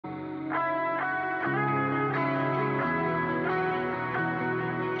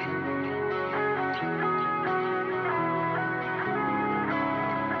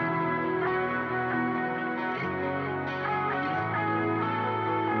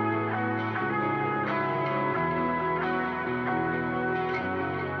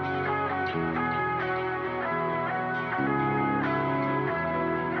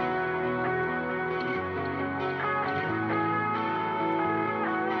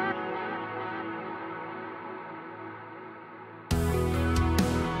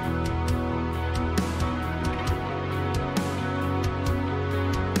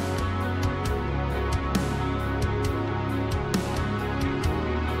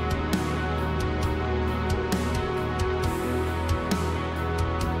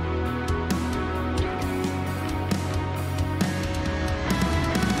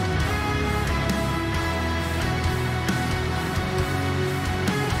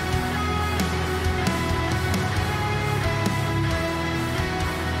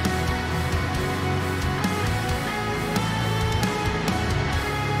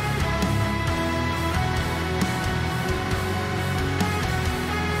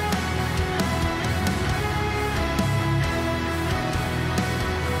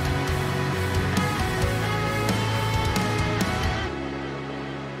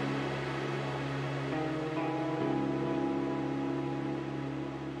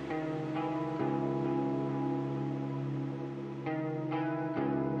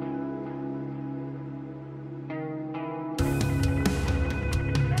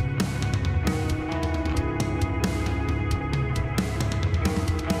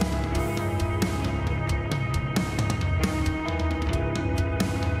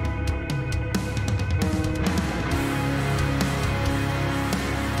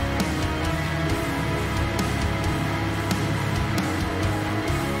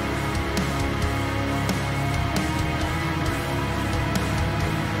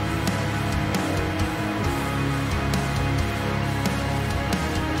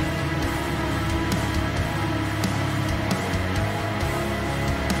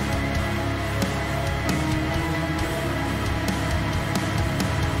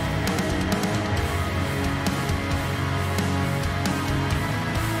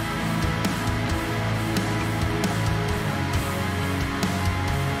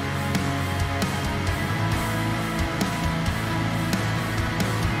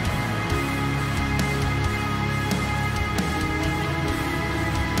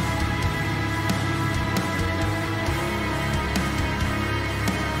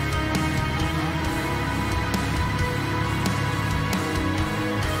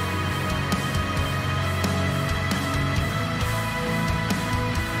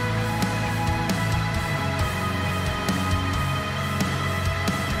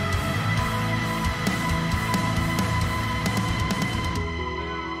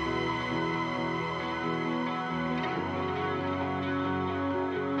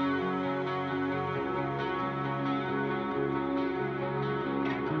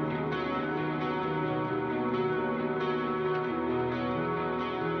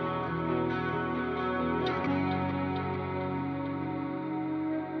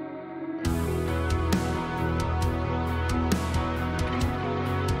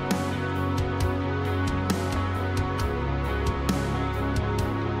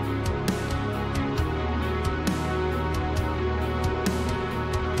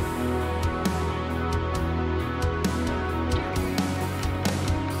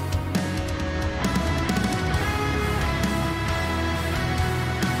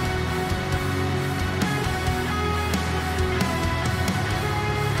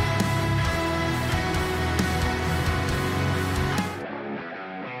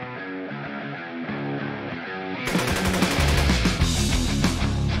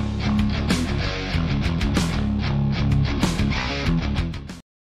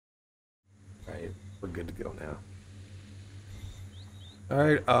All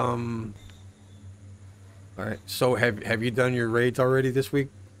right. All right. So have you done your raids already this week,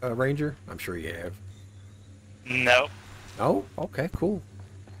 Ranger? I'm sure you have. Nope. Oh, okay, cool.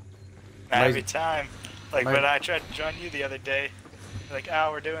 Not every time. Like Amazing. when I tried to join you the other day, like,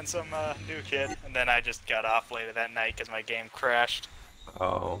 oh, we're doing some new kid, and then I just got off later that night because my game crashed.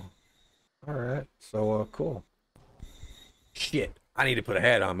 Oh, all right. So, cool. Shit, I need to put a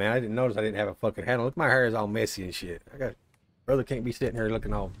hat on, man. I didn't notice I didn't have a fucking hat on. Look, my hair is all messy and shit. Brother can't be sitting here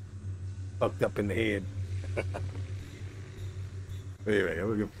looking all fucked up in the head. Anyway, I'm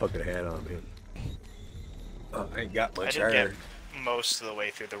gonna get a fucking hat on, man. Oh, I ain't got much hair. I didn't get most of the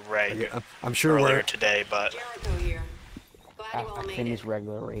way through the raid I'm sure earlier today, but I finished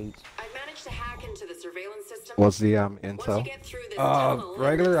regular raids. I managed to hack into the surveillance system. What's the intel?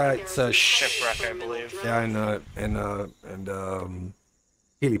 Regular, it's a shipwreck, I believe. Yeah, and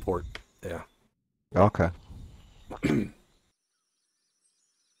heliport. Yeah. Okay.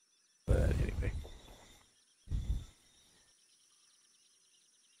 But anyway.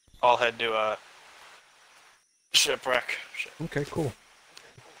 I'll head to a shipwreck. Okay, cool.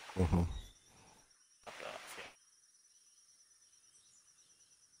 Mm-hmm.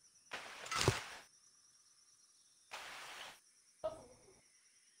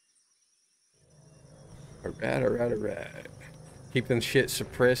 Alright. Keep them shit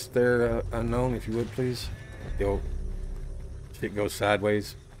suppressed there, unknown, if you would, please. The old shit goes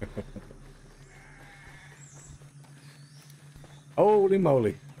sideways. Holy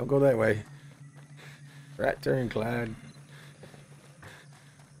moly. Don't go that way. Right turn, Clyde.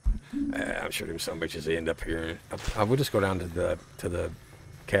 I'm sure them some bitches end up here. I will just go down to the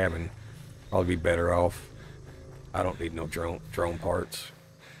cabin. I'll be better off. I don't need no drone parts.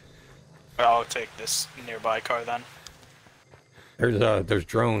 I'll take this nearby car then. There's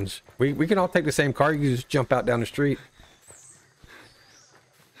drones. We can all take the same car. You can just jump out down the street.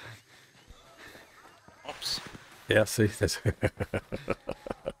 Oops. Yeah, see, that's.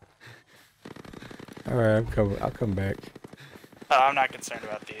 All right, I'll come back. I'm not concerned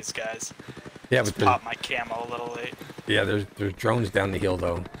about these guys. Yeah, just but pop my camo a little late. Yeah, there's drones down the hill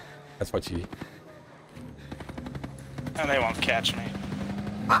though. That's what you. And they won't catch me.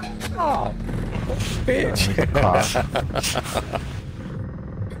 Oh, bitch!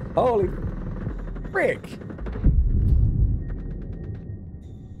 Holy frick!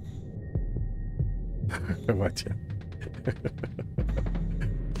 Watch out!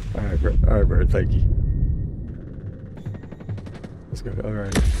 All right, bro. Thank you. Let's go. All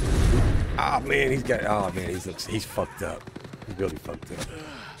right. Oh man, he's fucked up. He's really fucked up.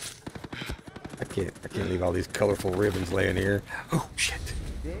 I can't leave all these colorful ribbons laying here. Oh shit!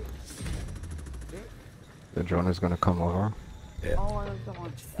 The drone is gonna come over. Yeah.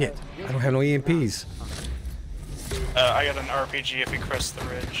 Shit! I don't have no EMPs. I got an RPG if we cross the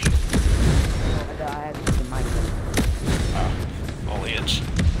ridge. Foliage.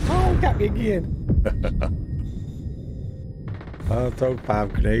 Oh, got me again. I'll throw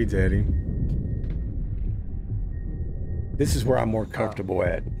 5 grenades at him. This is where I'm more comfortable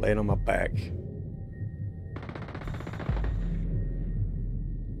at, laying on my back.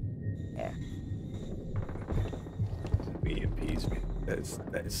 Yeah. EMPs, man.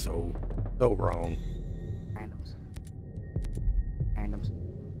 That is so wrong. Randoms.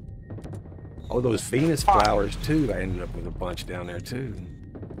 Oh, those Venus flowers too. I ended up with a bunch down there too.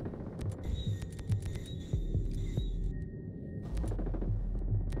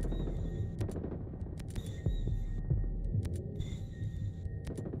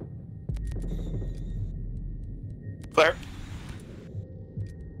 Claire?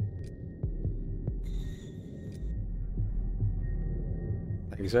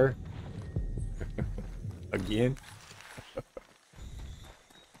 Thank you, sir. Again.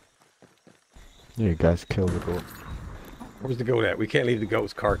 You guys killed the goat. Where's the goat at? We can't leave the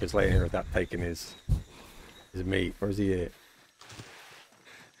goat's carcass laying here without taking his meat. Where's he at?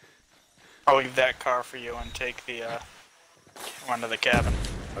 I'll leave that car for you and take the one to the cabin.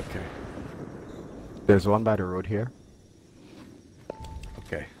 Okay. There's one by the road here.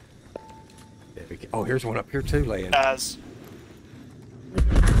 Okay. Yeah, oh, here's one up here too, laying. As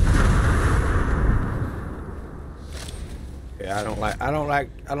Yeah, I don't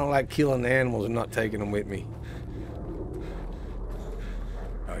like killing the animals and not taking them with me.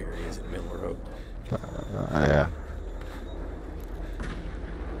 Oh, here he is in the middle of the road. Yeah.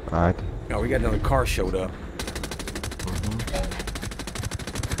 Alright. No, we got another car showed up.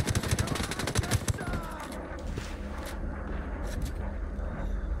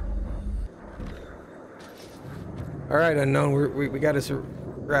 All right, unknown. We got us a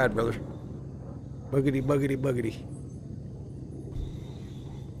ride, brother. Buggity, buggity, buggity.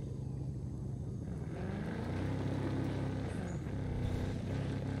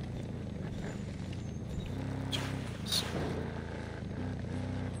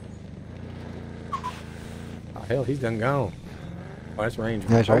 hell, he's done gone. Oh, that's range.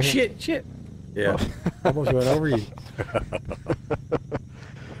 Yeah, it's Oh right here. shit. Yeah, almost went over you.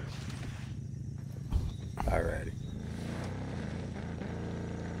 Alrighty.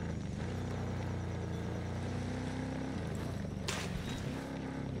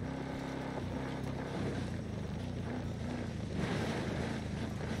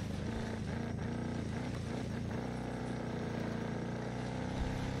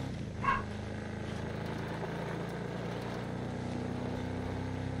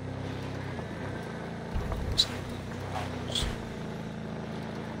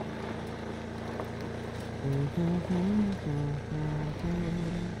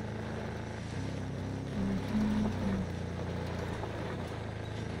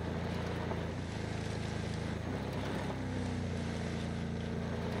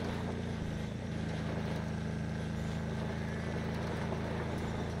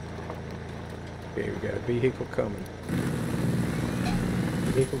 Okay, we got a vehicle coming.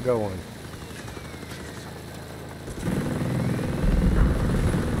 Vehicle going.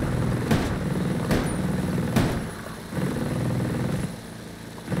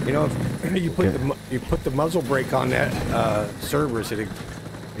 You know, if you put the muzzle brake on that Cerberus, it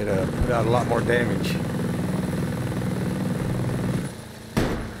put out a lot more damage.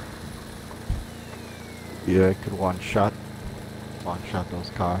 Yeah, it could one shot those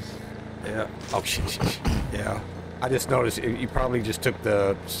cars. Yeah. Oh shit. Yeah. I just noticed you probably just took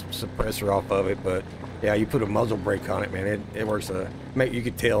the suppressor off of it, but yeah, you put a muzzle brake on it, man. It works. You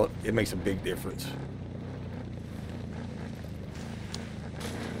could tell it makes a big difference.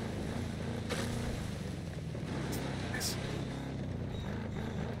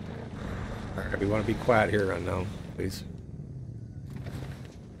 All right, we want to be quiet here, unknown, please.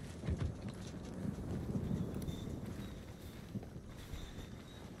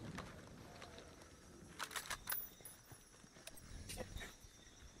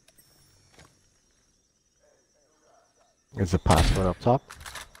 Is the password up top?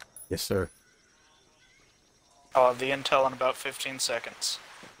 Yes, sir. I'll have the intel in about 15 seconds.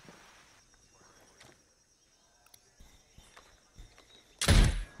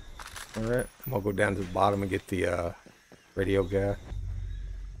 Alright, I'm gonna go down to the bottom and get the radio guy.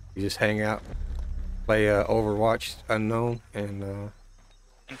 You just hang out, play Overwatch Unknown, and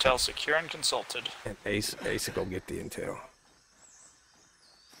Intel secure and consulted. Ace will go get the intel.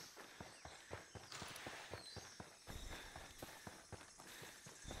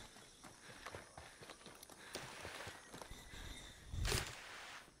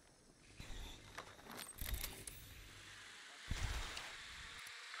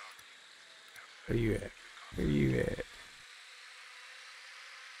 Where you at? Where you at?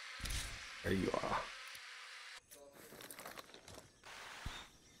 There you are.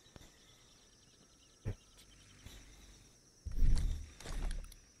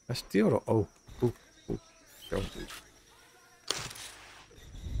 I still don't. Oh, don't.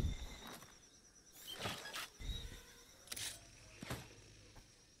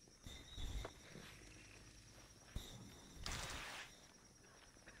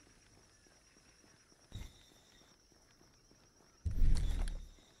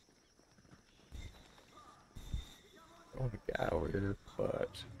 Oh, the guy over here,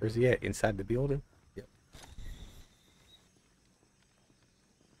 but where's he at? Inside the building? Yep.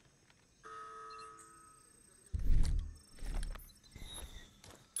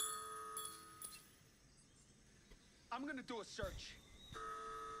 I'm gonna do a search.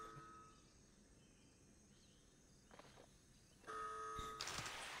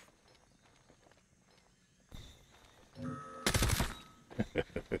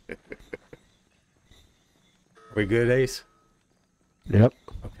 We good, Ace? Yep.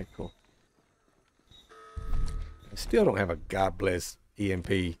 Okay, cool. I still don't have a God bless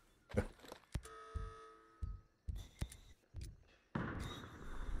EMP.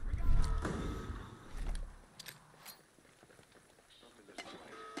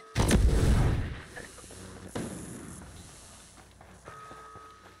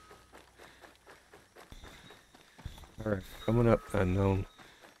 All right, coming up, unknown.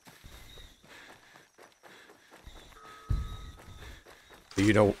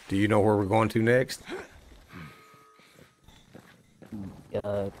 Do you know where we're going to next?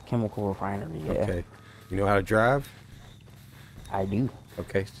 Chemical refinery, yeah. Okay. You know how to drive? I do.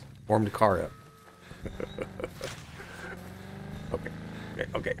 Okay. Warm the car up. Okay.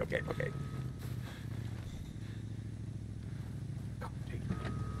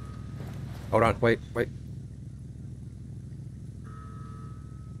 Hold on, wait.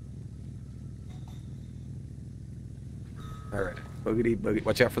 All right, Boogity, boogity.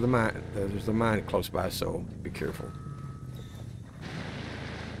 Watch out for the mine. There's a mine close by, so be careful.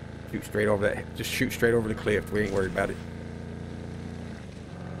 Shoot straight over that. Just shoot straight over the cliff. We ain't worried about it.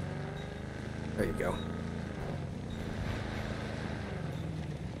 There you go.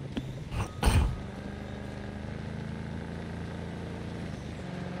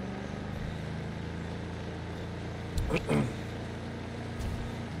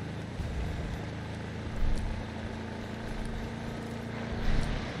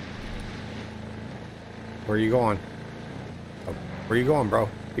 Where are you going? Oh, where are you going, bro?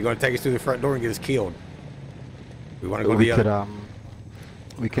 You're gonna take us through the front door and get us killed. We want to go to the other.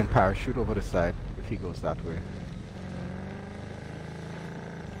 We can parachute over the side if he goes that way.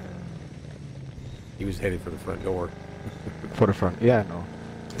 He was headed for the front door. For the front, yeah, no.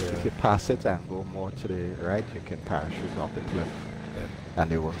 Yeah. If you pass it and go more to the right, you can parachute off the cliff, and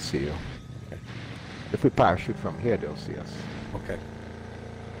they won't see you. Okay. If we parachute from here, they'll see us. Okay.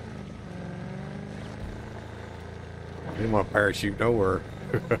 I didn't want to parachute nowhere.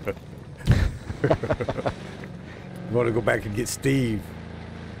 You want to go back and get Steve?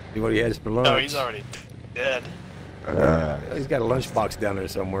 See what he has for lunch? No, he's already dead. He's got a lunchbox down there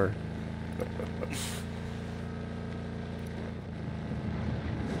somewhere.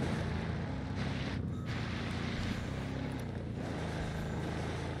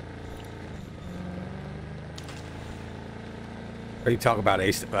 Are you talking about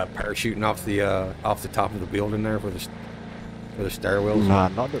parachuting off the top of the building there for the stairwells? Nah,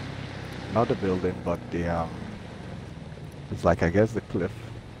 not the building, but the it's like, I guess, the cliff.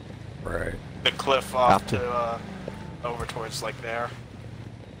 Right. The cliff off to over towards like there.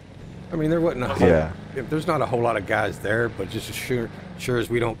 I mean, there wasn't a whole, there's not a whole lot of guys there, but just as sure as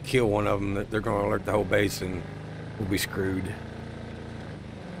we don't kill one of them, that they're going to alert the whole base and we'll be screwed.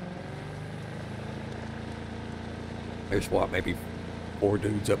 There's what, maybe 4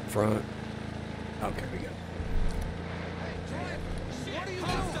 dudes up front. Okay, we go.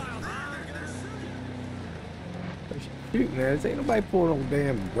 Shooting at us. Ain't nobody pulling no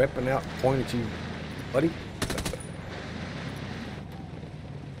damn weapon out and pointing at you, buddy.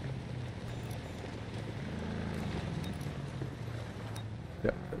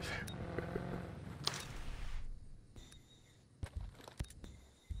 Yeah.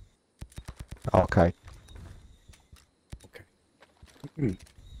 Okay. Okay.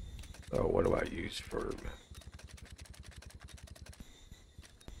 So what do I use for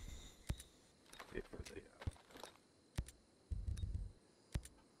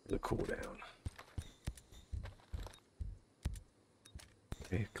the cooldown?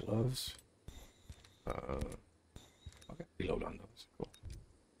 Okay, gloves. Okay, reload on those. Cool.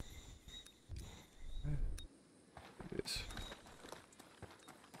 This.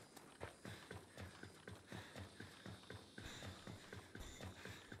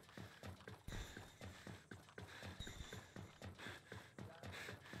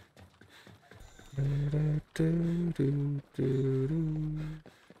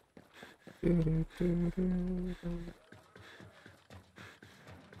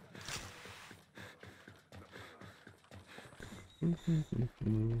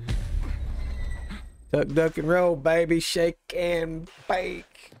 Duck, duck, and roll, baby. Shake and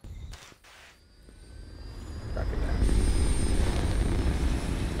bake.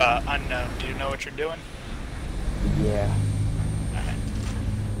 Unknown. Do you know what you're doing? Yeah. Alright.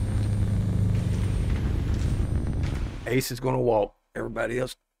 Ace is gonna walk. Everybody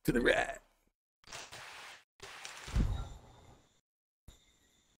else to the right.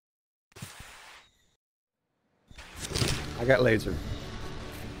 I got laser.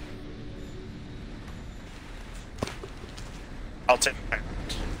 I'll take it.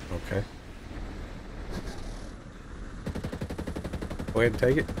 Okay. Go ahead and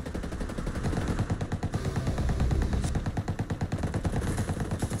take it.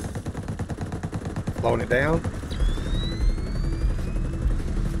 Blowing it down.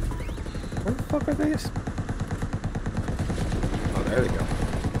 Where the fuck are these? Oh, there they go.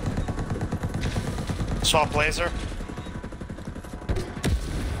 Swap laser.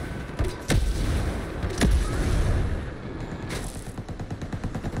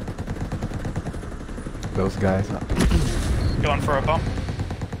 Those guys. Going for a bump.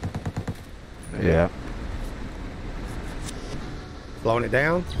 Yeah. Blowing it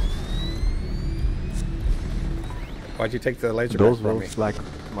down. Why'd you take the laser Those back from me? roads like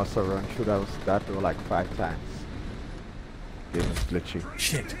must have run through that door like 5 times. It was glitchy.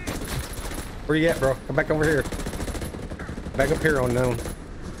 Shit. Where you at, bro? Come back over here. Back up here, unknown.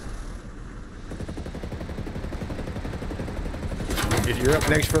 You're up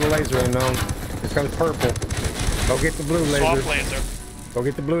next for the laser, unknown. Here comes purple. Go get the blue Swap laser. laser. Go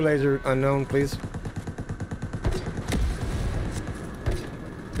get the blue laser, unknown, please.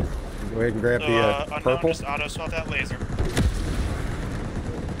 Go ahead and grab So, the unknown, purple. just auto swap that laser.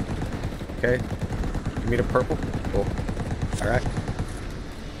 Okay. Give me the purple. Cool. All right.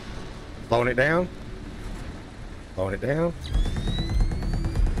 Slowing it down. Slowing it down.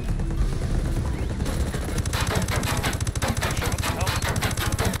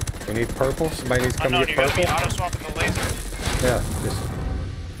 We need purple. Somebody needs to come Unknown, get you gotta be purple. auto swapping the laser. Yeah. Just,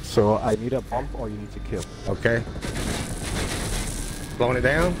 So I need a bump or you need to kill? okay. Slowing it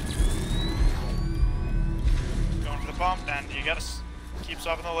down. Going for the bump, and you gotta keep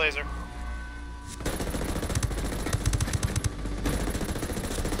swapping the laser.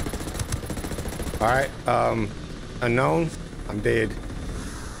 All right. Unknown. I'm dead.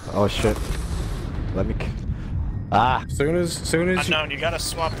 Oh shit. Let me... Ah! Soon as Unknown, you gotta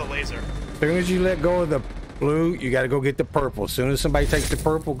swap the laser. you let go of the blue, you got to go get the purple. As soon as somebody takes the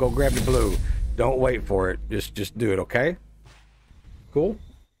purple, go grab the blue. Don't wait for it. Just do it, okay? Cool?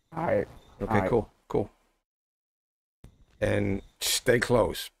 Alright. Okay, cool. And stay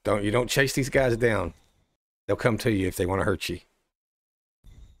close. You don't chase these guys down. They'll come to you if they want to hurt you.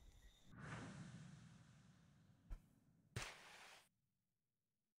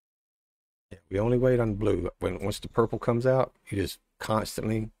 Yeah, we only wait on blue. Once the purple comes out, you just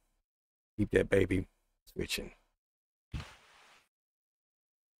constantly keep that baby switching.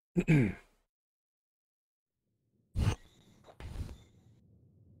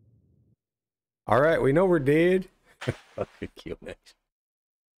 All right, we know we're dead. Fucking kill next.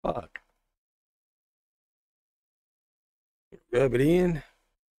 Fuck. Rub it in.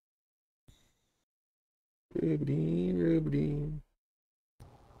 Rub it in, rub it in.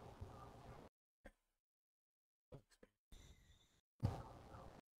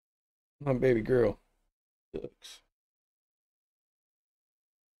 My baby girl. Sucks.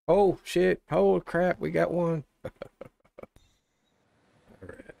 Oh shit. Oh crap, we got one.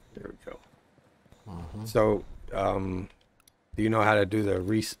 Alright, there we go. So, do you know how to do the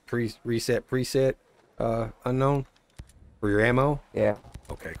reset preset, unknown? For your ammo? Yeah.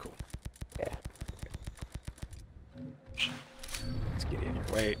 Okay, cool. Yeah. Let's get in here.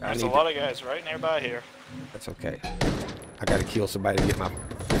 Wait, There's a lot of guys right nearby here. That's okay. I gotta kill somebody to get my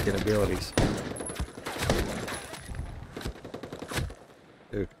freaking abilities.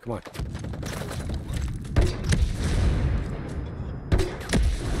 Dude, come on.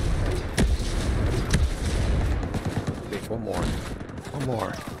 Please, one more. One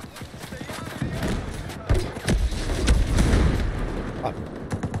more. Up.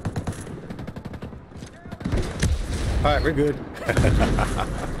 All right, we're good.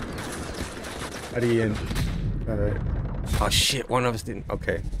 How do you end? All right. Oh shit! One of us didn't.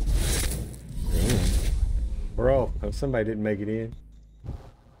 Okay. Bro, somebody didn't make it in.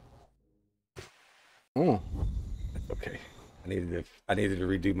 That's okay. I needed to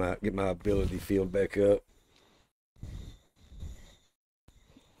redo get my ability field back up.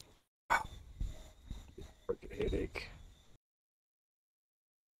 Wow. Freaking headache.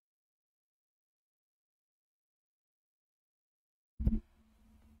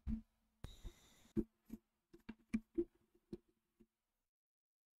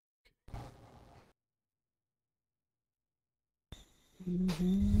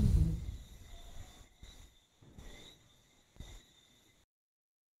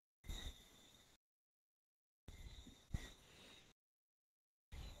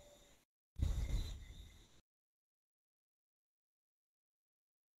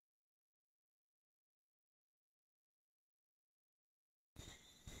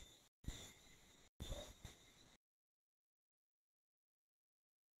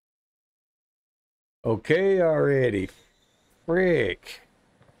 Okay, already. Frick.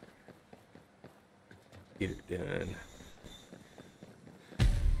 Get it done.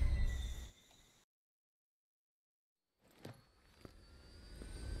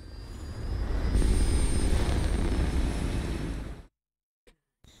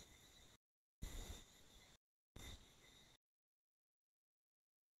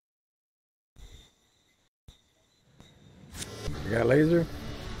 You got a laser?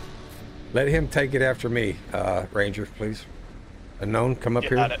 Let him take it after me, Ranger, please. Unknown, come up Yeah,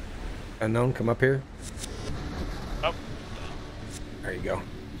 here. got it. Unknown, come up here. Oh, There you go.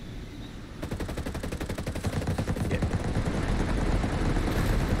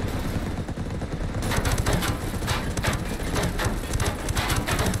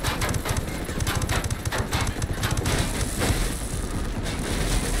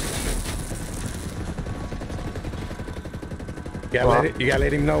 Yeah. You gotta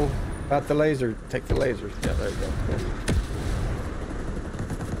let him know About the laser. Take the laser. Yeah, there you go.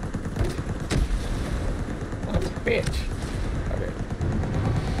 Oh, bitch. Okay.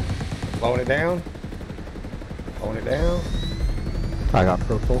 Blowing it down. Blowing it down. I got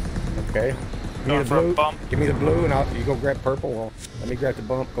purple. Okay. Give me Going the for a blue. bump. Give me the blue, and you go grab purple. Well, let me grab the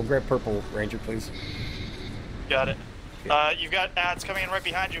bump. Go grab purple, Ranger, please. Got it. You've got ads coming in right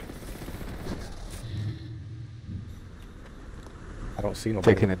behind you. I don't see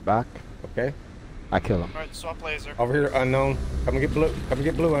nobody. Taking it back. Okay. I kill him. Alright, swap laser. Over here, unknown. Come and get blue. Come and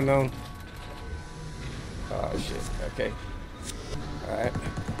get blue, unknown. Oh shit. Okay. All right.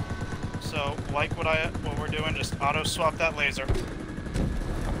 So, like what we're doing, just auto swap that laser.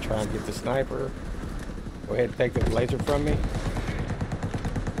 I'm trying to get the sniper. Go ahead and take the laser from me.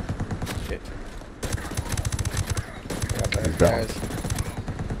 Shit. Got those guys.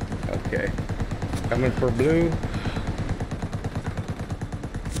 Okay. Coming for blue.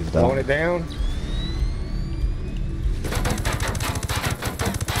 He's Blowing down. it down.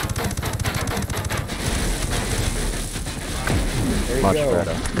 There you Much go.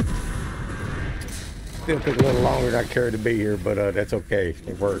 better. Still took a little longer than I cared to be here, but that's okay.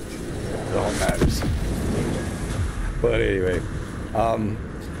 It worked. It all matters. But anyway,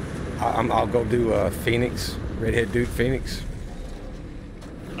 I'll go do Phoenix, Redhead Dude Phoenix.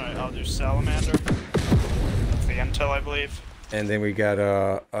 Alright, I'll do Salamander. That's the intel, I believe. And then we got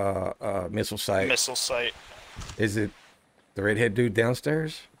Missile Site. Missile site. Is it the Redhead Dude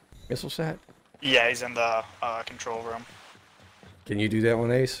downstairs? Missile Site? Yeah, he's in the control room. Can you do that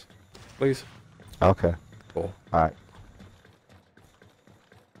one, Ace? Please? Okay. Cool. Alright.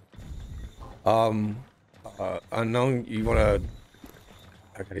 Unknown, you wanna...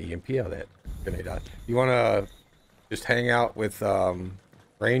 I got an EMP out of that grenade out. You wanna just hang out with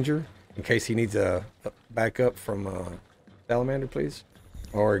Ranger in case he needs a backup from Salamander, please?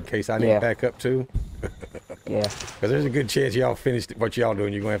 Or in case I need backup too? Yeah. Because there's a good chance y'all finished what y'all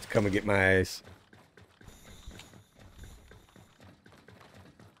doing. You're gonna have to come and get my ass.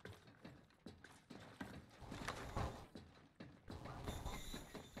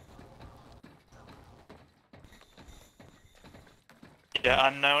 Yeah,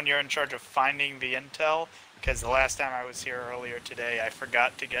 Unknown, you're in charge of finding the intel, because the last time I was here earlier today, I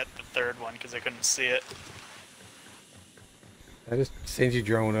forgot to get the third one because I couldn't see it. I just send you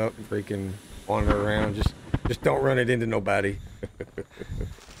drone up and freaking wander around. Just don't run it into nobody.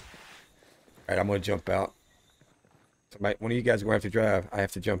 Alright, I'm gonna jump out. Somebody, one of you guys are gonna have to drive. I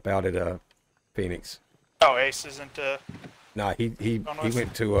have to jump out at Phoenix. Oh, Ace isn't Nah, he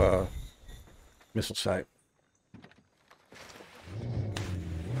went to Missile Site.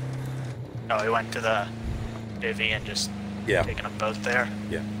 Oh, he went to the divvy and just taking them both there.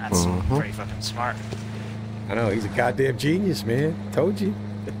 Yeah. That's pretty fucking smart. I know, he's a goddamn genius, man. Told you.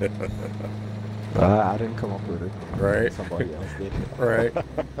 I didn't come up with it. Right. Somebody else did. Right.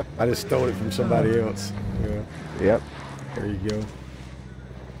 I just stole it from somebody else. Yeah. Yep. There you go.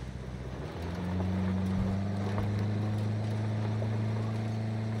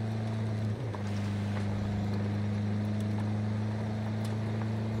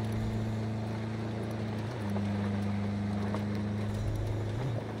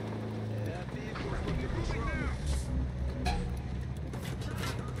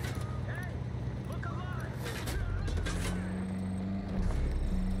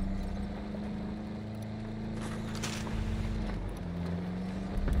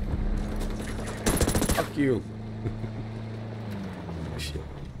 Fuck you. Shit.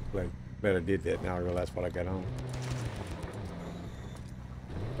 Like, better did that now I realize what I got on.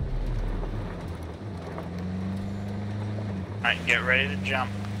 Alright, get ready to jump.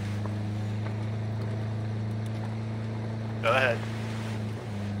 Go ahead.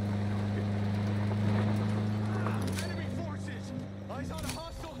 Enemy forces! Eyes on a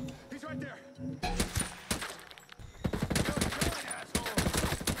hostile! He's right there!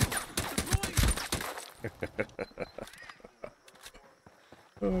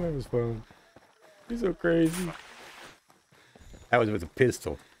 Oh, that was fun. He's so crazy. That was with a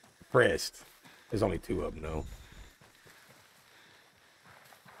pistol. Pressed. There's only two of them,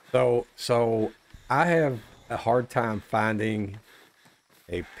 though. So I have a hard time finding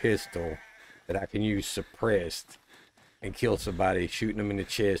a pistol that I can use suppressed and kill somebody shooting them in the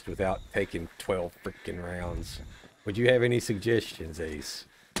chest without taking 12 freaking rounds. Would you have any suggestions, Ace?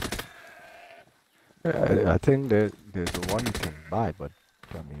 I think there's one you can buy, but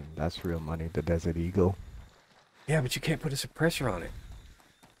I mean that's real money. The Desert Eagle. Yeah, but you can't put a suppressor on it.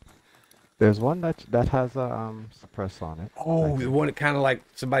 There's one that has a suppress on it. Oh, the one that kind of like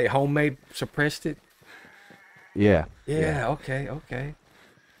somebody homemade suppressed it? Yeah. Yeah, okay, okay.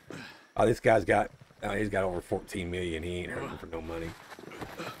 Oh, this guy's got, he's got over 14 million. He ain't hurting for no money.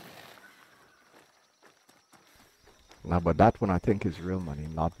 No, but that one I think is real money,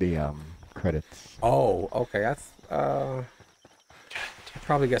 not the credits. Oh, okay. That's I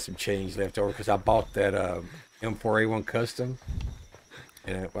probably got some change left over because I bought that M4A1 custom,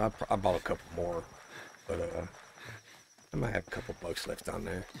 and I bought a couple more, but I might have a couple bucks left on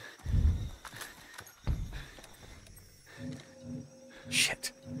there.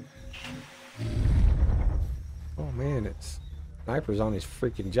 Shit. Oh man, it's sniper's on his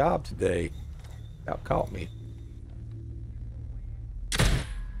freaking job today. Out caught me.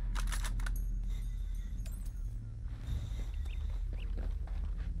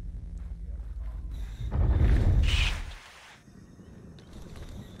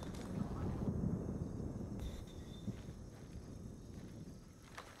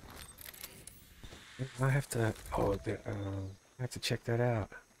 I have to. Oh, I have to check that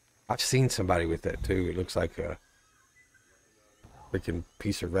out. I've seen somebody with that too. It looks like a freaking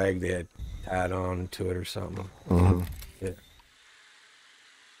piece of rag they had tied on to it or something. Mm-hmm. Yeah.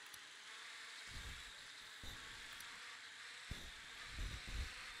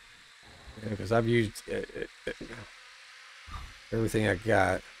 Yeah, because I've used everything I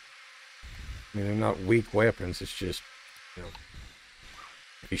got. I mean, they're not weak weapons. It's just, you know,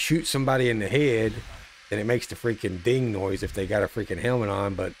 if you shoot somebody in the head, then it makes the freaking ding noise if they got a freaking helmet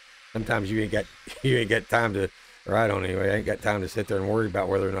on. But sometimes you ain't got time to, or I don't anyway. I ain't got time to sit there and worry about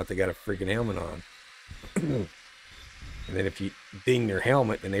whether or not they got a freaking helmet on. And then if you ding their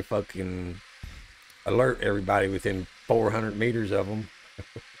helmet, then they fucking alert everybody within 400 meters of them.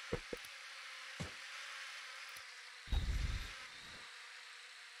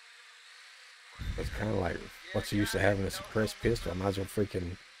 It's kind of like, what's the use of having a suppressed pistol? I might as well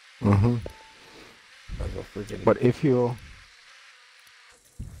freaking. Mm-hmm. Might as well freaking. But if you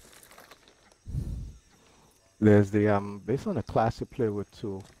there's the based on the class you play with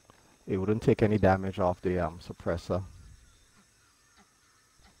too, it wouldn't take any damage off the suppressor.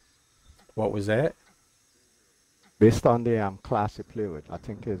 What was that? Based on the class you play with, I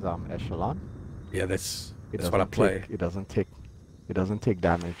think is Echelon. Yeah, that's It what I doesn't play. It doesn't take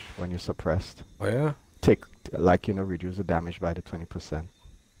damage when you're suppressed. Oh yeah. Reduce the damage by the 20%.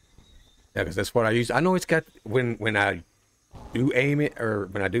 Yeah, because that's what I use. I know it's got when I do aim it or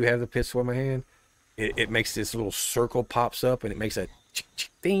when I do have the pistol in my hand, it makes this little circle pops up and it makes a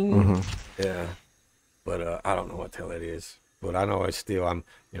ding. Mm-hmm. Yeah, but I don't know what the hell that is. But I know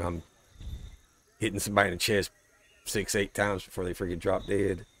I'm hitting somebody in the chest 6-8 times before they freaking drop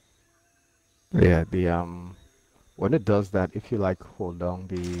dead. Yeah, when it does that, if you hold down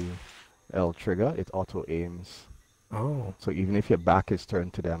the L trigger, it auto aims. Oh. So even if your back is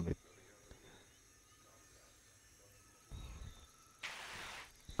turned to them, it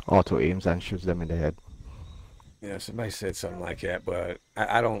auto aims and shoots them in the head. Yeah, somebody said something like that, but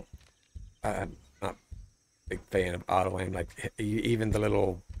I'm not a big fan of auto aim. Like even the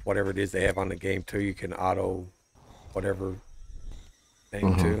little whatever it is they have on the game too, you can auto whatever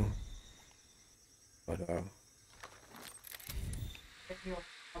aim too. But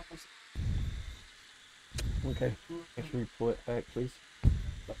okay, make sure you pull it back, please.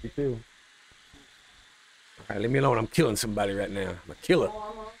 Love you too. All right, leave me alone. I'm killing somebody right now. I'm a killer.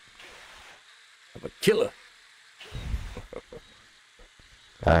 I'm a killer.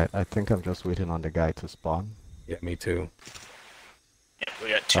 I think I'm just waiting on the guy to spawn. Yeah, me too. Yeah, we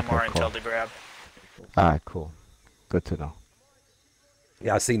got two Okay, more cool. intel to grab. Alright, cool. Good to know.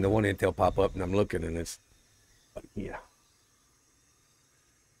 Yeah, I seen the one intel pop up, and I'm looking, and it's yeah.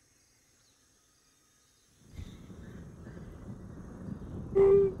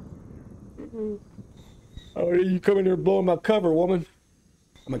 Oh, you coming here blowing my cover, woman?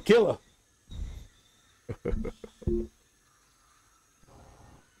 I'm a killer.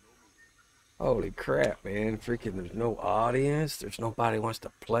 Holy crap, man. Freaking, there's no audience. There's nobody wants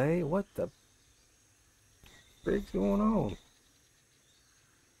to play. What the frick's going on?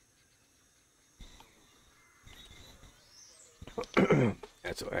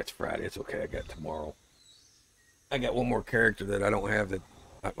 That's Friday. It's okay. I got tomorrow. I got one more character that I don't have that.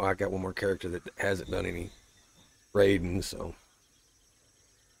 I got one more character that hasn't done any raiding, so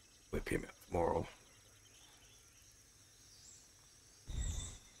whip him out tomorrow.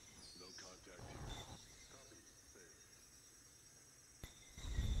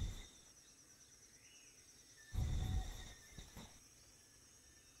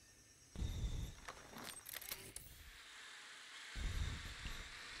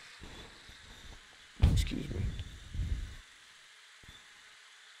 Excuse me.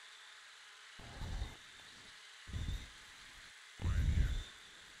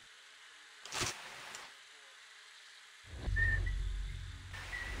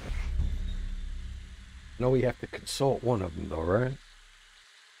 No, we have to consult one of them, though, right?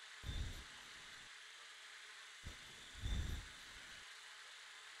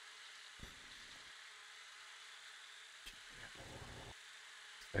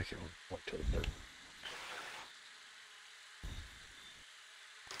 Second one, point to the third.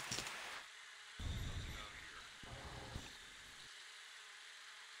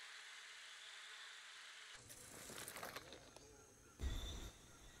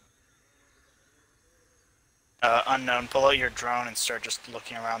 Unknown, pull out your drone and start just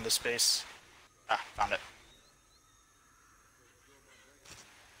looking around the space. Ah, found it.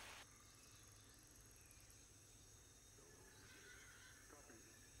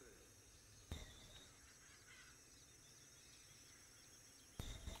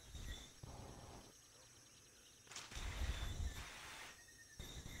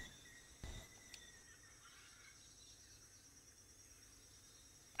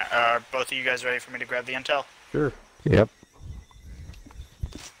 Are both of you guys ready for me to grab the intel? Sure. Yep.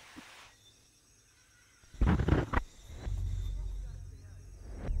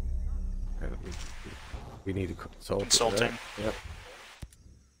 We need to consult. Consulting. Right? Yep.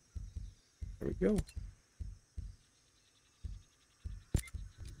 There we go.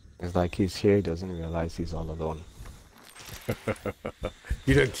 It's like he's here, he doesn't realize he's all alone.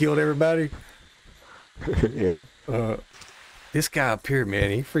 You done killed everybody? Yeah. This guy up here, man,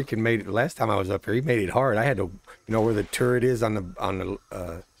 he freaking made it. Last time I was up here, he made it hard. I had to, where the turret is on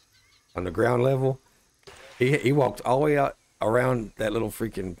the ground level. He walked all the way out around that little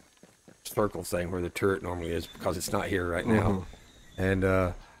freaking circle thing where the turret normally is because it's not here right now. And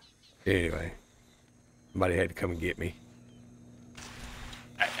anyway, somebody had to come and get me.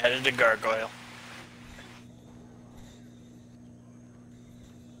 I headed to Gargoyle.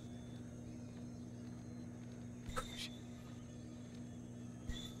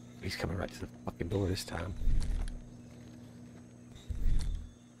 He's coming right to the fucking door this time.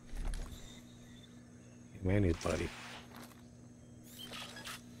 Man, his buddy.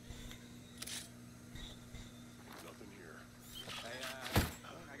 Nothing here.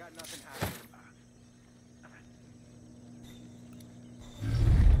 I got nothing happening.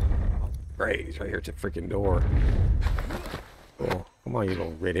 Great, he's right here at the freaking door. Oh, come on, you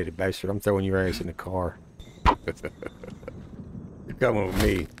little red-headed bastard. I'm throwing your ass in the car. You're coming with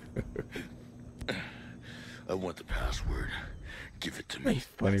me. I want the password. Give it to me.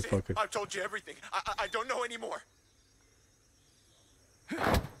 Funny fucker. I've told you everything. I don't know anymore.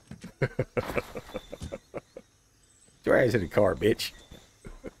 Your ass in the car, bitch.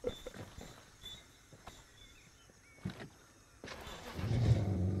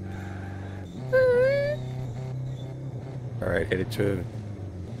 Alright, headed to...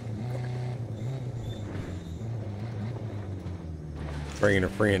 Bringing a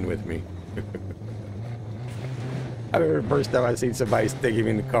friend with me. I remember the first time I seen somebody stick him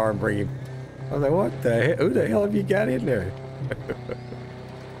in the car and bring him. I was like, what the hell? Who the hell have you got in there?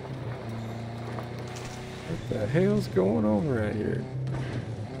 What the hell's going on right here?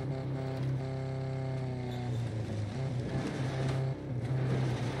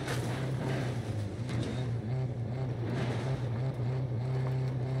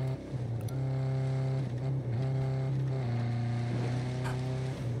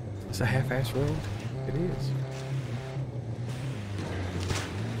 It's a half-ass road. It is.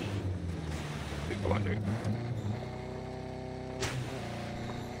 Come on, dude.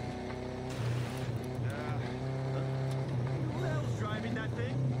 Who the hell's driving that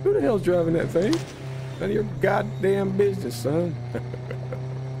thing? Who the hell's driving that thing? None of your goddamn business, son.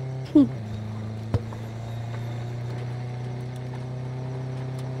 Shit.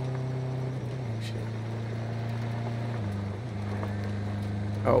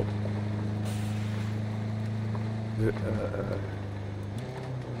 Oh.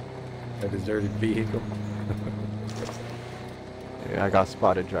 A deserted vehicle. Yeah, I got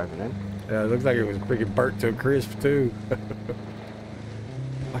spotted driving in. Yeah, it looks like it was freaking burnt to a crisp too.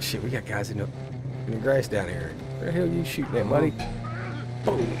 Oh shit, we got guys in the grass down here. Where the hell are you shooting at, buddy?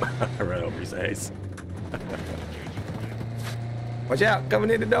 Boom! Right over his ass. Watch out!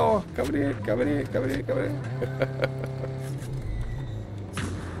 Coming in the door! Coming in! Coming in! Coming in! Coming in!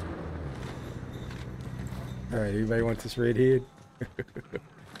 All right, everybody want this redhead?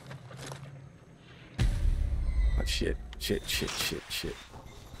 Oh shit! Shit! Shit! Shit! Shit!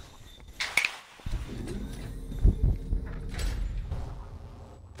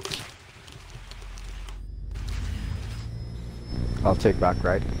 I'll take back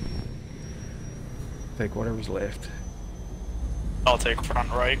right. Take whatever's left. I'll take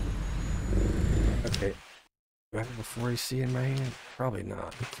front right. Okay. Do I have a 40C in my hand? Probably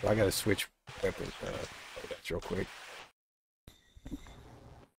not. So I gotta switch weapons. That's real quick.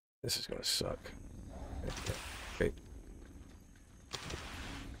 This is gonna suck. Okay.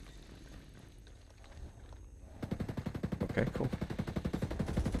 Okay, cool.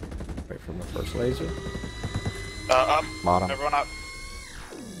 Wait for my first laser. Up. Bottom. Everyone up.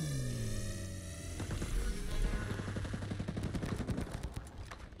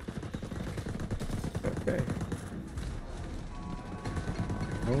 Okay.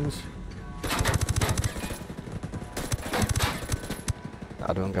 Those.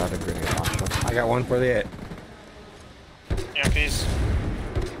 I don't got a grenade launcher. I got one for the it. EMPs.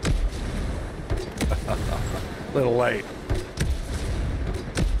 Little late.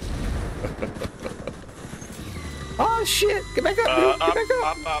 Oh shit! Get back up, dude! Get Up, back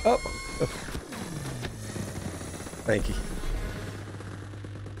up! up. Up. Thank you.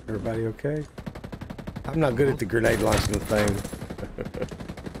 Everybody okay? I'm not good at the grenade launching thing.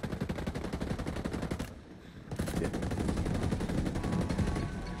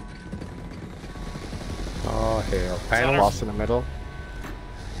 Oh hell! Panel. Lost in the middle.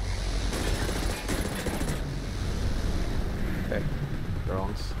 Okay.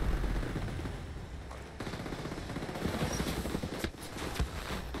 Drones.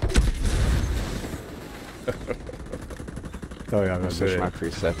 Oh yeah, I'm I'm gonna switch do my it.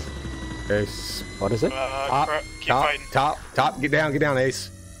 preset. Ace. What is it? Keep Top, fighting. top, get down,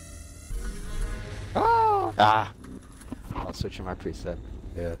 Ace. Ah! Ah! I'll switch my preset.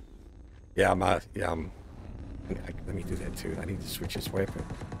 Yeah. I'm. Let me do that too. I need to switch this weapon.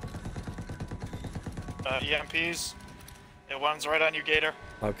 EMPs. The one's right on you, Gator.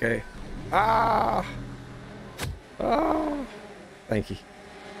 Okay. Ah! Ah! Thank you.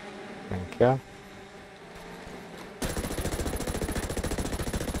 Thank you.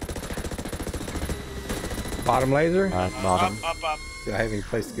 Bottom laser. Bottom. Up. Do I have any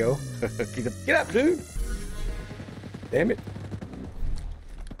place to go? Get up, dude! Damn it.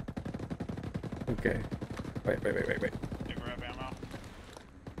 Okay. Wait. Hey, grab ammo.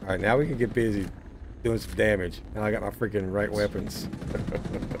 Alright, now we can get busy doing some damage. Now I got my freaking right weapons.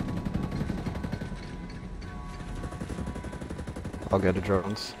 I'll get the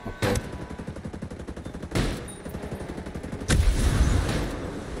drones. Okay.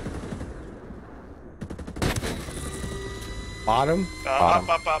 Bottom? Bottom.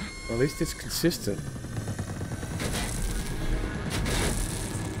 Up. Well, at least it's consistent.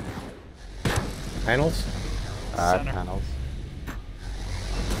 Panels? Center. Panels.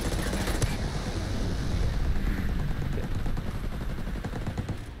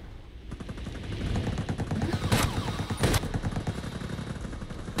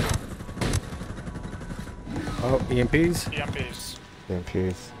 Oh, EMPs? EMPs.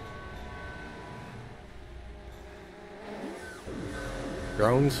 EMPs.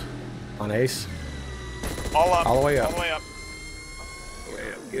 Drones? On Ace? All up. All the way up. All the way up.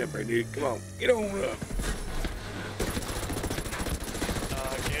 Get up there, dude. Come on. Get on up.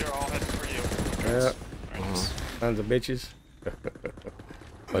 Gator, all heading for you. Yeah. Nice. Sons of bitches.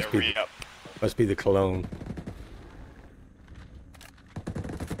 must Yeah, be re-up. must be the cologne.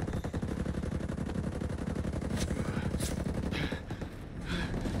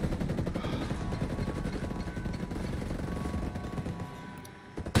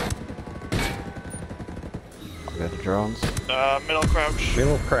 I'll get the drones. Middle crouch.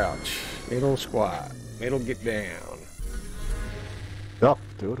 Middle crouch. Middle squat. Middle get down. Oh,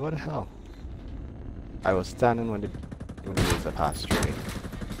 dude, what the hell? I was standing when the laser passed through me.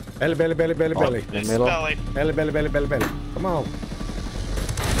 Belly. In the It's middle. belly. Belly. Come on.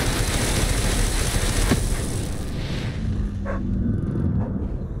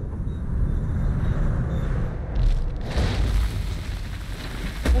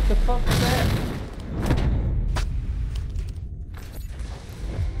 What the fuck is that?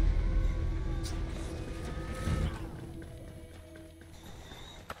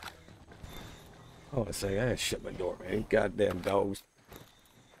 Oh, I say, I had to shut my door, man. Goddamn dogs.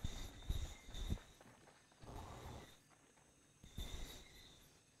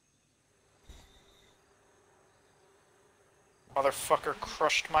 Motherfucker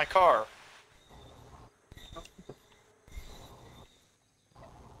crushed my car.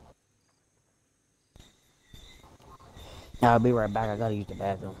 I'll be right back. I gotta use the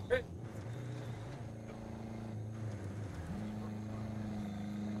bathroom.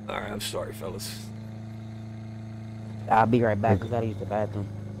 Alright, I'm sorry, fellas. I'll be right back. I gotta use the bathroom.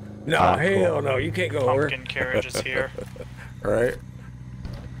 No, Alright, hell cool. no, you can't go over. Pumpkin carriage is here. Alright.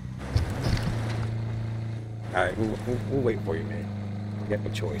 Alright, we'll wait for you, man. You got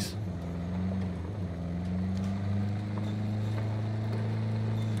no choice.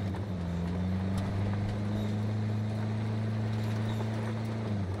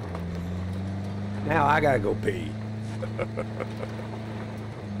 Now I gotta go pee.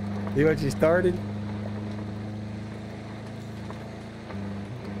 See what you started?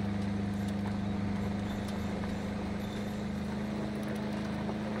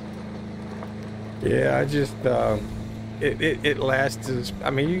 Yeah, I just it lasts.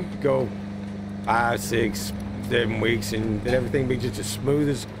 I mean, you could go 5, 6, 7 weeks and everything be just as smooth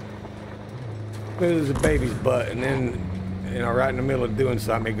as a baby's butt, and then right in the middle of doing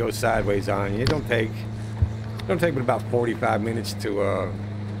something, it goes sideways on you. It don't take but about 45 minutes to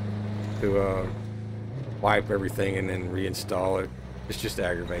wipe everything and then reinstall it. It's just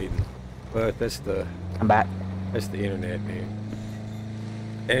aggravating, but I'm back. that's the internet, man.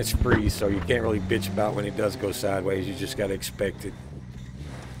 And it's free, so you can't really bitch about when it does go sideways. You just gotta expect it.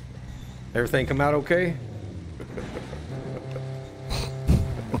 Everything come out okay?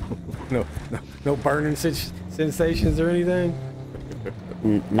 No burning sensations or anything?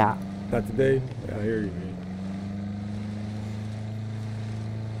 Nah. Not today? Yeah, I hear you, man.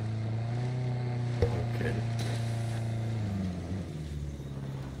 Okay.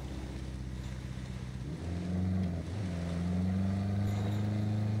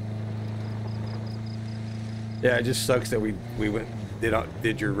 Yeah, it just sucks that we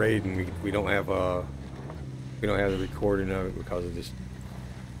did your raid and we don't have the recording of it because of this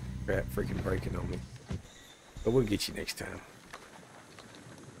crap freaking breaking on me. But we'll get you next time.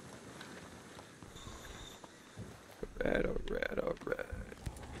 Alright.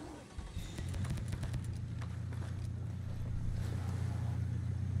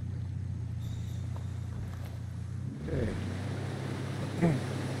 Okay.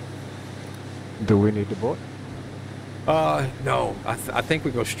 Do we need the boat? No. I think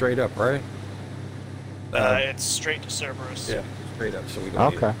we go straight up, right? It's straight to Cerberus. Yeah, straight up, so we don't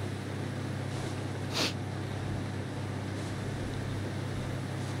need it. Okay.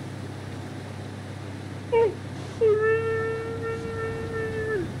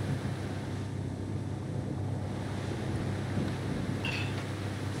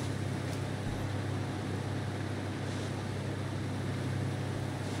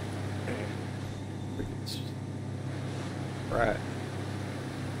 Right.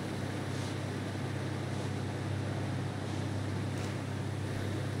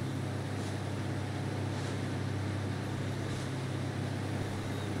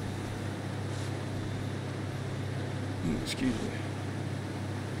 Excuse me.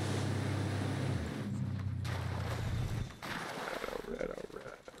 All right.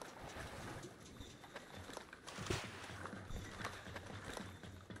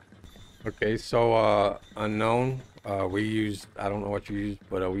 Okay, so unknown. We use, I don't know what you use,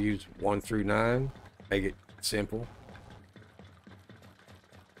 but we use 1 through 9. Make it simple.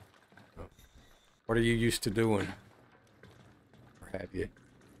 What are you used to doing? Or have you?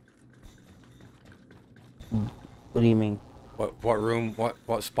 What do you mean? What room?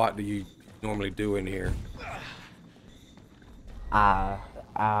 What spot do you normally do in here? I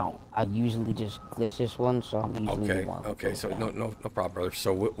usually just glitch this one, so I'm usually Okay. the one. Okay. So no problem, brother.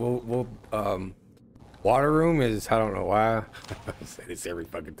 So we'll water room is, I don't know why I say this every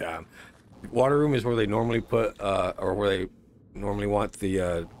fucking time. Water room is where they normally put or where they normally want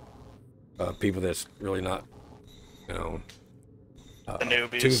the people that's really not, you know, The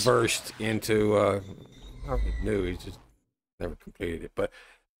newbies. too versed into not really new. He's just never completed it. But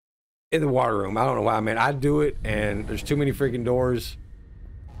in the water room, I don't know why, man. I do it, and there's too many freaking doors.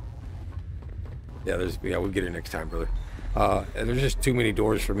 Yeah, we'll get it next time, brother. And there's just too many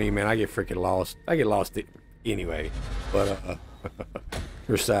doors for me, man. I get freaking lost. I get lost anyway. But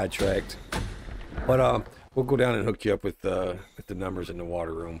you're sidetracked. But we'll go down and hook you up with the numbers in the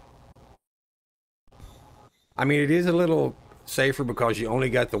water room. I mean, it is a little safer because you only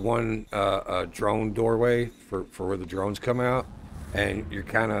got the one drone doorway for where the drones come out, and you're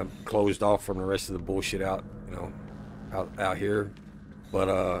kind of closed off from the rest of the bullshit out, you know, out here.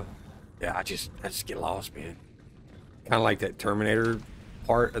 But yeah, I just get lost, man. Kind of like that Terminator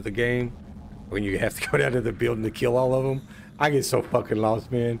part of the game when you have to go down to the building to kill all of them. I get so fucking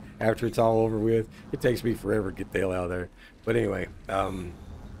lost, man. After it's all over with, it takes me forever to get the hell out of there. But anyway,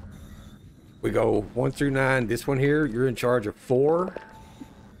 we go 1 through 9. This one here, you're in charge of 4.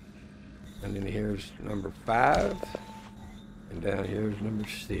 And then here's number 5. And down here's number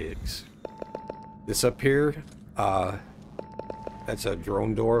 6. This up here, that's a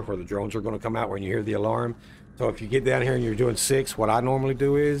drone door where the drones are going to come out when you hear the alarm. So if you get down here and you're doing 6, what I normally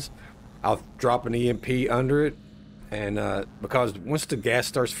do is I'll drop an EMP under it. And because once the gas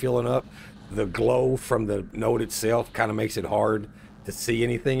starts filling up, the glow from the node itself kind of makes it hard to see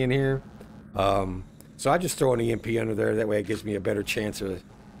anything in here. So I just throw an EMP under there. That way it gives me a better chance of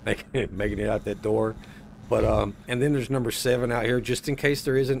making it out that door. But and then there's number 7 out here, just in case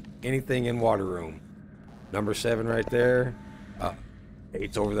there isn't anything in water room. Number 7 right there.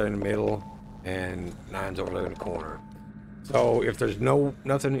 8's over there in the middle, and 9's over there in the corner. So if there's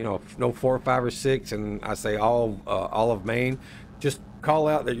nothing, you know, no 4, 5, or 6, and I say all of Maine, just call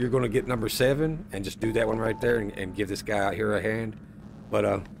out that you're going to get number 7, and just do that one right there, and give this guy out here a hand.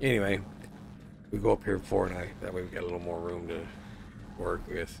 But anyway, we go up here before, and that way we got a little more room to work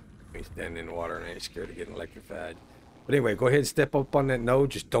with. Me standing in the water, and I ain't scared of getting electrified. But anyway, go ahead and step up on that node.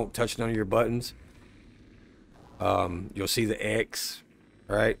 Just don't touch none of your buttons. You'll see the X,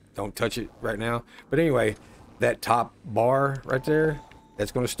 all right? Don't touch it right now. But anyway, that top bar right there,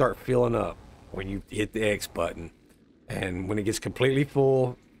 that's going to start filling up when you hit the X button. And when it gets completely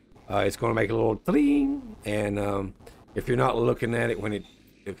full, it's going to make a little ding. And if you're not looking at it when it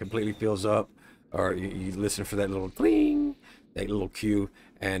completely fills up, or you listen for that little ding, that little cue,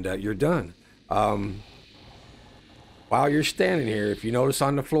 and you're done. While you're standing here, if you notice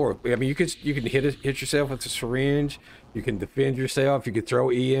on the floor, I mean, you can hit yourself with a syringe, you can defend yourself, you can throw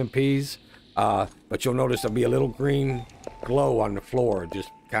EMPs, but you'll notice there'll be a little green glow on the floor, just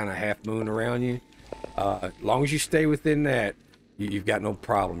kind of half moon around you. As long as you stay within that, you've got no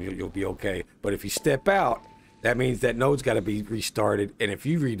problem. You'll be okay. But if you step out, that means that node's got to be restarted, and if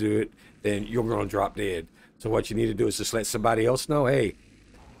you redo it, then you're going to drop dead. So what you need to do is just let somebody else know, hey,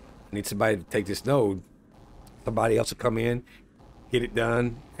 I need somebody to take this node. Somebody else will come in, get it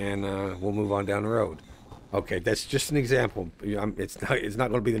done, and we'll move on down the road. Okay, that's just an example. It's not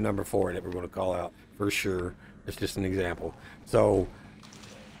going to be the number 4 that we're going to call out for sure. It's just an example. So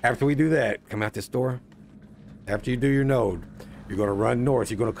after we do that, come out this door. After you do your node, you're going to run north.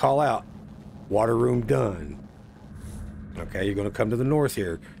 You're going to call out, water room done. Okay, you're going to come to the north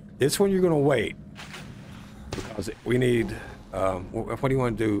here. This one you're going to wait, because we need, what do you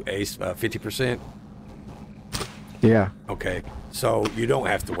want to do, Ace? 50%? Yeah. Okay, so you don't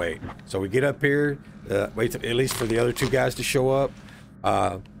have to wait. So we get up here, wait at least for the other 2 guys to show up.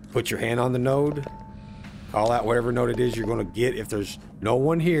 Put your hand on the node, call out whatever node it is you're going to get. If there's no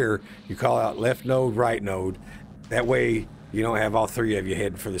one here, you call out left node, right node. That way you don't have all 3 of you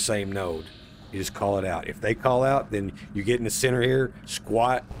heading for the same node. You just call it out. If they call out, then you get in the center here,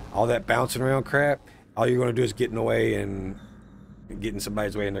 squat, all that bouncing around crap. All you're going to do is get in the way and get in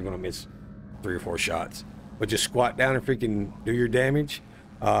somebody's way, and they're going to miss 3 or 4 shots. But just squat down and freaking do your damage.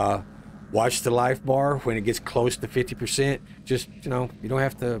 Watch the life bar when it gets close to 50%. Just, you know, you don't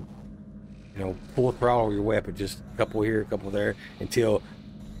have to, you know, full throttle your weapon. Just a couple here, a couple there, until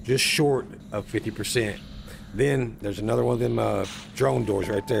just short of 50%. Then there's another one of them drone doors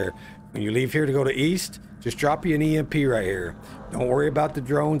right there. When you leave here to go to east, just drop you an EMP right here. Don't worry about the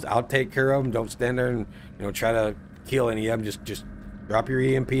drones. I'll take care of them. Don't stand there and, you know, try to kill any of them. Just drop your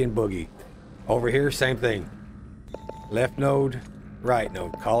EMP and boogie. Over here, same thing. Left node, right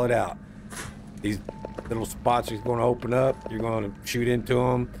node. Call it out. These little spots are going to open up. You're going to shoot into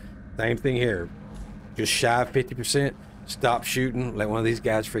them. Same thing here. Just shy of 50%. Stop shooting. Let one of these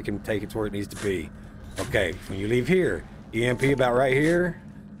guys freaking take it to where it needs to be. Okay, when you leave here, EMP about right here.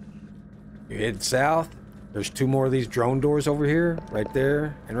 You head south. There's 2 more of these drone doors over here, right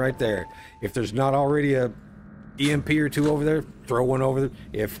there, and right there. If there's not already a EMP or 2 over there, throw one over there.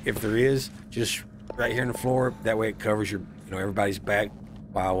 If there is, just right here on the floor. That way it covers your, you know, everybody's back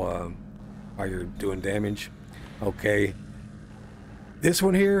while you're doing damage. Okay. This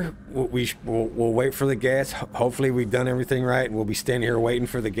one here, we'll wait for the gas. Hopefully we've done everything right, and we'll be standing here waiting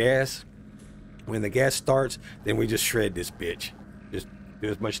for the gas. When the gas starts, then we just shred this bitch. Just do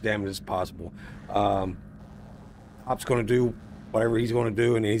as much damage as possible. Op's going to do whatever he's going to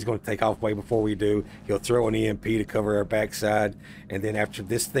do, and he's going to take off way before we do. He'll throw an EMP to cover our backside, and then after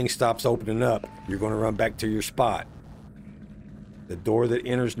this thing stops opening up, you're going to run back to your spot. The door that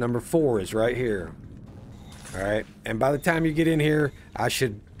enters number 4 is right here. All right, and by the time you get in here, I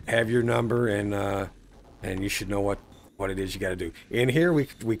should have your number, and you should know what it is you got to do. In here, we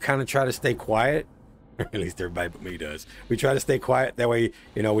kind of try to stay quiet. At least everybody but me does. We try to stay quiet. That way,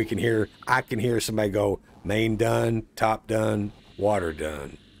 you know, I can hear somebody go, main done, top done, water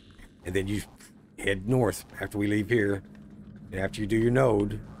done. And then you head north after we leave here. And after you do your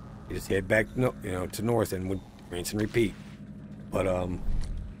node, you just head back, you know, to north, and we'll rinse and repeat. But,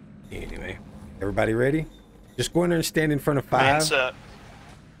 anyway, everybody ready? Just go in there and stand in front of 5.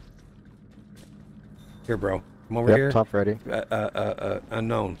 Here, bro. Come over here. Top ready.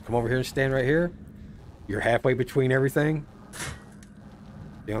 Unknown. Come over here and stand right here. You're halfway between everything. You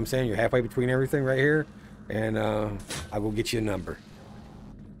know what I'm saying? You're halfway between everything right here. And I will get you a number.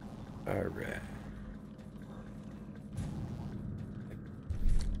 All right.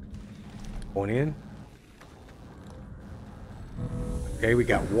 Going in. Okay, we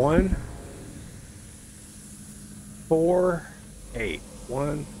got 1, 4, 8.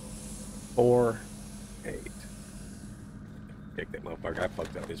 1, 4, 8. Take that motherfucker. I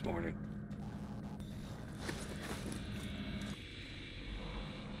fucked up this morning.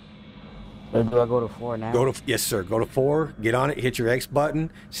 So do I go to 4 now? Go to yes, sir. Go to 4. Get on it. Hit your X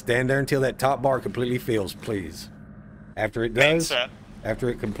button. Stand there until that top bar completely fills, please. After it Main does, set. after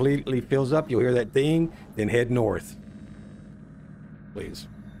it completely fills up, you'll hear that ding. Then head north, please.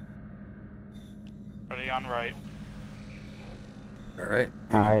 Ready on right. All right.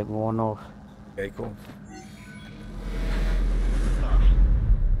 Alright, going north. Okay, cool.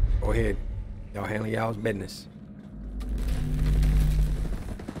 Go ahead. Y'all handle y'all's business.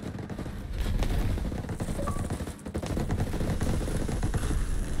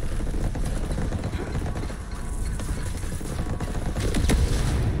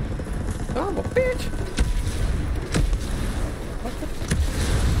 I'm a bitch.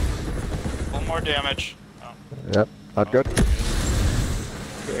 One more damage. Oh. Yep, not good.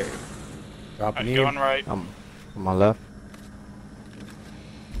 Okay. Dropping Alright, in. going right. I'm on my left.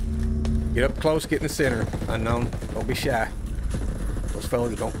 Get up close, get in the center. Unknown. Don't be shy. Those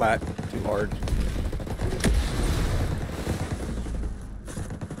fellas don't bite too hard.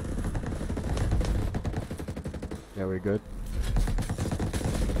 Yeah, we're good.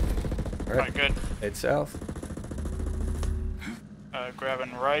 All right. Alright, good. Head south.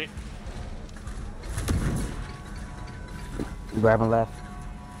 Grabbing right. Grabbing left.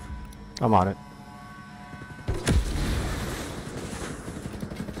 I'm on it.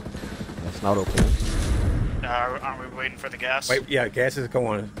 That's not opening. Aren't we waiting for the gas? Wait, yeah, gas is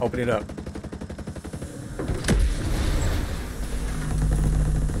going. Open it up.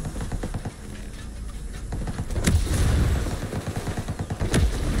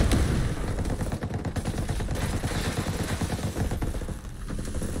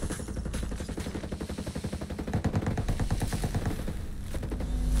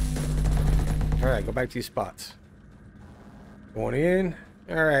 All right, go back to your spots. Going in.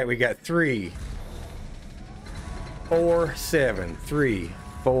 All right, we got 3, 4, 7. 3,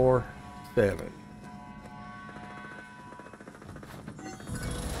 4, 7.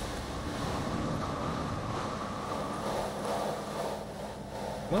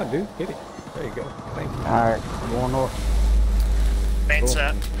 Come on, dude, get it. There you go. Thank you. Alright, going north. Main Cool.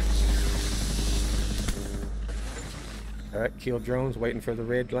 set. All right, kill drones. Waiting for the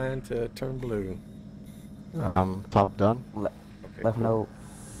red line to turn blue. Top done. Okay, Left cool. node.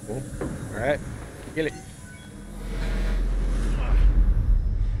 Cool. All right, kill it.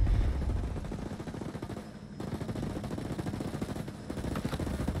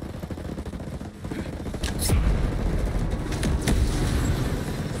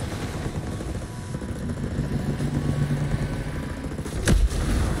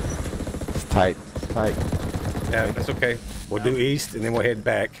 It's tight. It's tight. Yeah, that's okay. We'll do east and then we'll head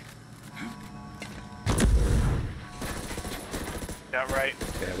back. Yeah, right.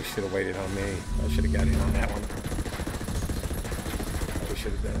 Yeah, we should have waited on me. I should have got in on that one. We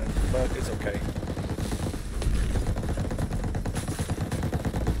should have done it, but it's okay.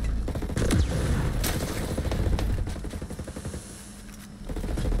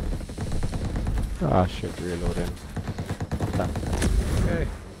 Ah, shit, reloading. Okay. Okay.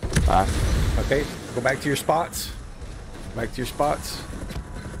 Back. Okay, go back to your spots. Back to your spots.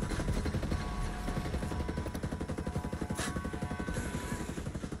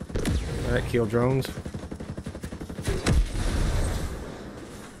 All right, kill drones.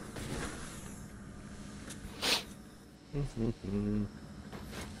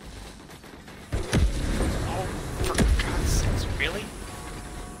 Oh, for God's sakes, really?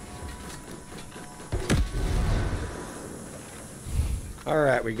 All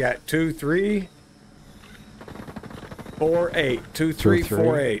right, we got 2, 3, 4, 8. 2, 3, 3.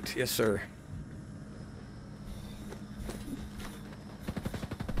 4, 8. Yes, sir.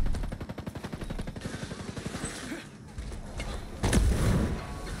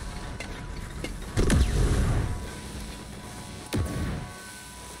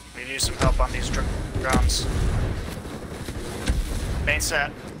 We need some help on these drones. Main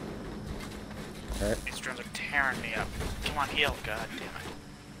set. All right. These drones are tearing me up. Come on, heal. God damn it.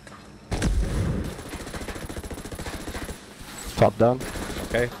 Top done.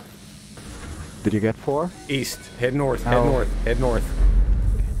 Okay. Did you get 4? East. Head north. Head No. north. Head north.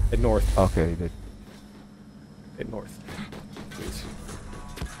 Head north. Okay, you did. Head north. Please.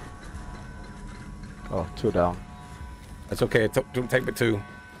 Oh, 2 down. That's okay. Don't take but 2.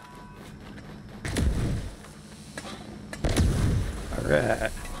 All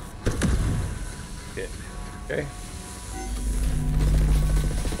right. shit. Okay.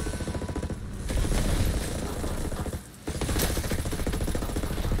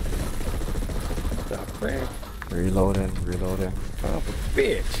 Stop, Frank. Reloading, reloading. Oh, for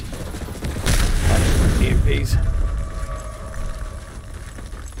bitch. EMPs.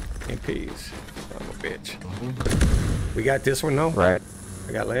 EMPs. I'm a bitch. We got this one, though? Right.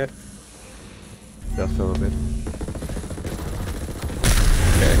 I got left. Just a little bit.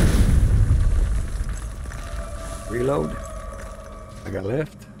 Okay. Reload. I got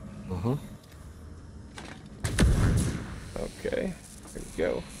left. Okay. There we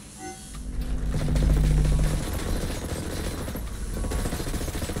go.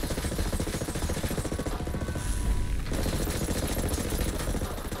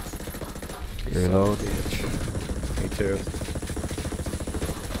 Reload. Bitch. Me too.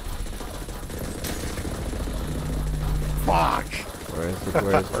 Fuck! Where is it?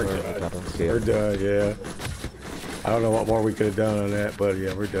 Where is it? Where is it? I don't see We're it. done, yeah. I don't know what more we could have done on that, but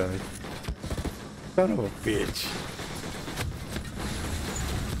yeah, we're done. Son of a bitch.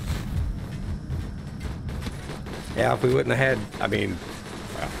 Yeah, if we wouldn't have had, I mean,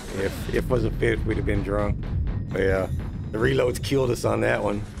 well, if it was a fit, we'd have been drunk. But yeah, the reloads killed us on that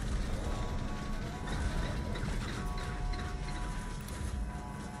one.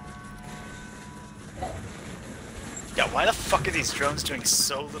 Yeah, why the fuck are these drones doing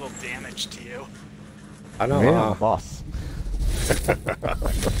so little damage to you? I know. Yeah, boss.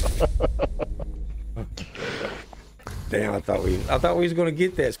 Damn, I thought we was gonna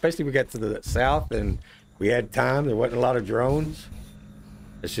get that. Especially we got to the south and we had time. There wasn't a lot of drones.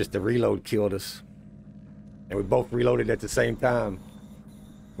 It's just the reload killed us, and we both reloaded at the same time.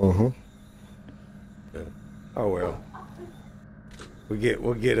 Yeah. Oh well. We'll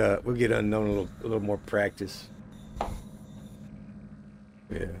get unknown a little more practice.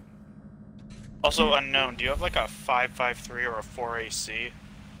 Yeah. Also, unknown, do you have like a 5.53 or a 4 AC?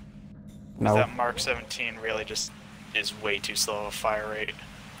 No. That Mark 17 really just is way too slow of a fire rate.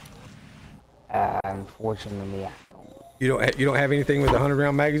 Unfortunately, I don't. You don't have anything with a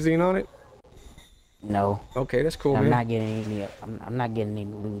 100-round magazine on it? No. Okay, that's cool, I'm man. not getting any. I'm not getting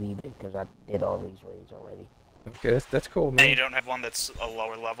any loot either because I did all these raids already. Okay, that's cool, And you man. don't have one that's a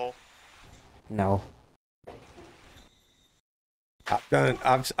lower level? No.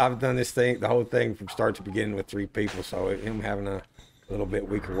 I've done this thing, the whole thing from start to beginning with 3 people. So him having a little bit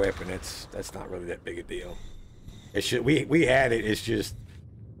weaker weapon, that's not really that big a deal. It should we had it. It's just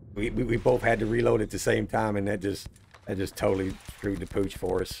we both had to reload at the same time, and that just totally screwed the pooch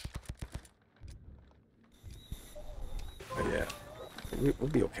for us. But yeah, we'll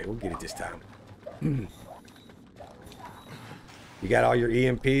be okay. We'll get it this time. You got all your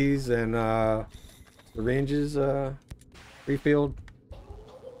EMPs and syringes refilled?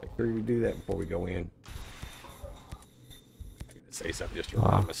 Make sure you do that before we go in. I'm gonna say something just to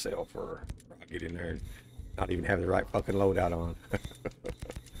remind myself, or I'll get in there and not even have the right fucking loadout on.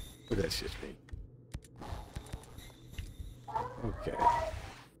 But that's just me. Okay.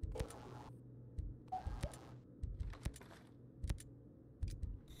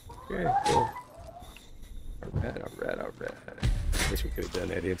 Okay, cool. Alright. Wish we could have done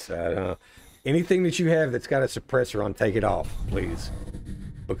that inside, huh? Anything that you have that's got a suppressor on, take it off, please.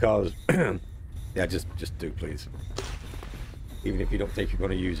 Because, yeah, just do, please. Even if you don't think you're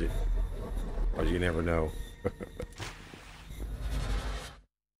going to use it. Because you never know.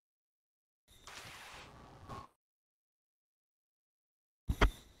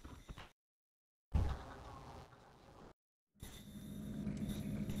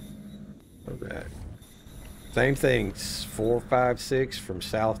 Alright. Same things, 4, 5, 6 from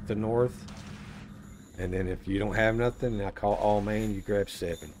south to north. And then if you don't have nothing, I call all main, you grab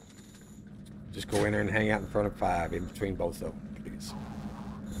 7. Just go in there and hang out in front of 5, in between both of them, please.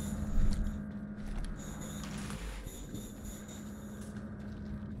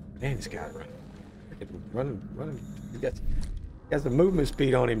 Man, this guy running. He got some movement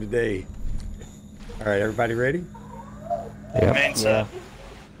speed on him today. All right, everybody ready? Yeah. Main set.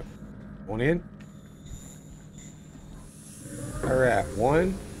 One in. All right,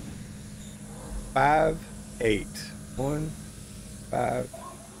 1, 5, 8. 1, 5,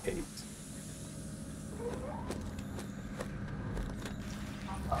 8.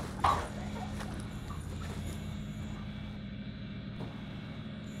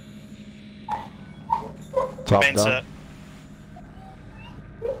 Top Main down. set.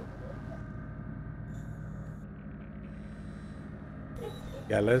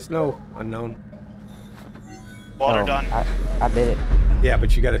 Yeah, let us know, unknown. Water done. I did it. Yeah,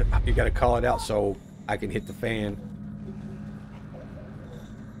 but you gotta call it out so I can hit the fan.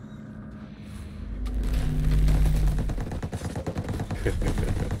 Good.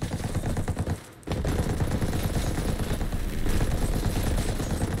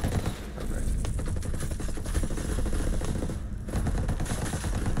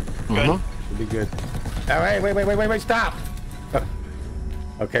 Should be good. Oh, hey, wait, stop!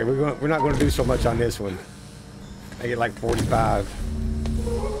 Okay, we're not going to do so much on this one. I get like 45.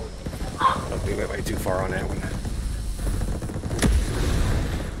 Oh, we went way too far on that one.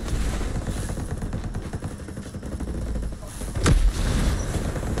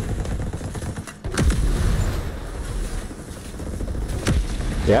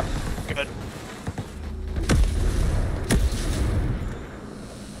 Yep. Good.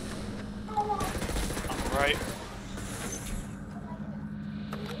 Alright.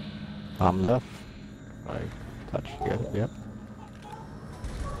 Left. Right. Touch. Get it. Yep.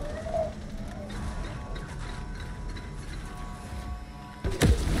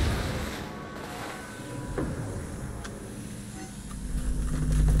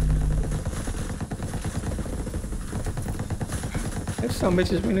 There's some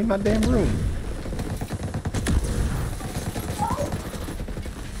bitches been in my damn room.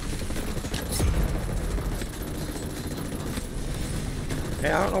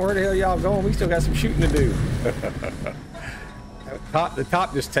 Hey, I don't know where the hell y'all going. We still got some shooting to do. The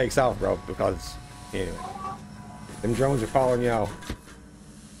top just takes off, bro, because anyway, them drones are following y'all.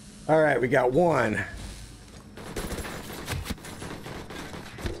 All right, we got one.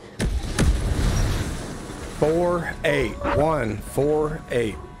 Four, 8. 1, 4,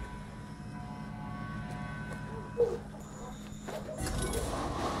 8.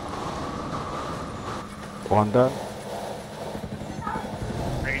 One done.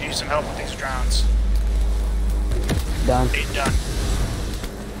 I could use some help with these drones. Done. 8 done.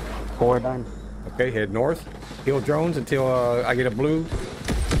 4 done. Okay, head north. Kill drones until I get a blue.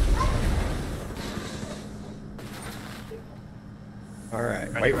 All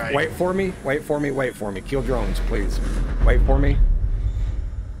right, wait for me. Wait for me. Kill drones, please. Wait for me.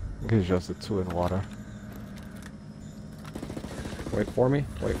 It's just the 2 in water. Wait for me.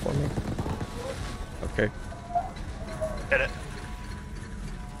 Okay. Hit it.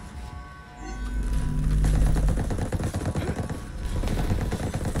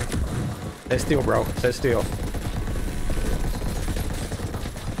 Stay still, bro. Stay still.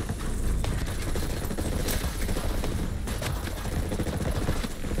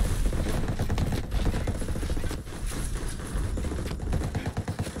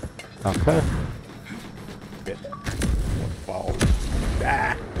 Okay. Good. Fall.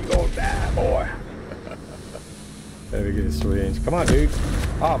 Die. You gonna die, boy. Let me get a syringe. Come on, dude.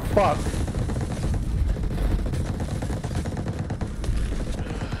 Oh, fuck.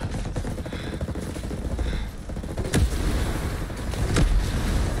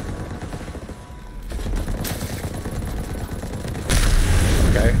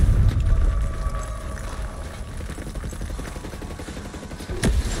 Okay.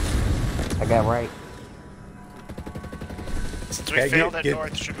 I got right. Since we failed at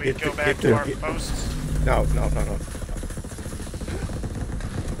north, should we go back to our posts? No. We're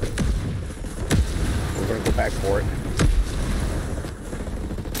gonna go back for it.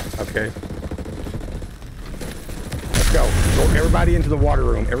 Okay. Let's go. Go everybody into the water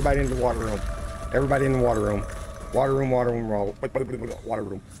room. Everybody in the water room. Water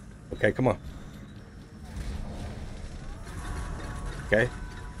room. Okay, come on. Okay.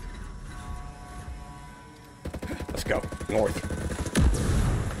 Let's go. North.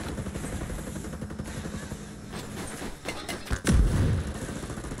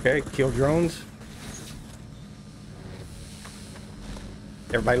 Okay, kill drones.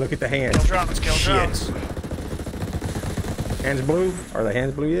 Everybody look at the hands. Kill drones. Hands blue? Are the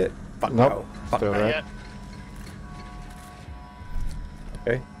hands blue yet? Fuck Nope. no. Fuck Still no. red. Yet.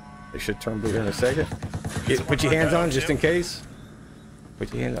 Okay. They should turn blue here in a second. Put your one hands red on out, just too? in case.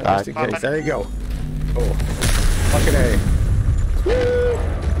 Put your hands on just in Popping. case. There you go. Oh. Fucking A. Woo!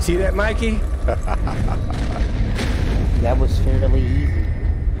 See that, Mikey? That was fairly easy.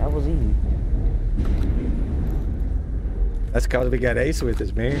 That was easy. That's cause we got Ace with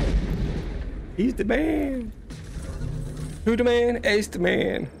us, man. He's the man. Who the man? Ace the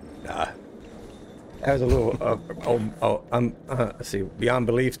man. Nah. That was a little, let's see, Beyond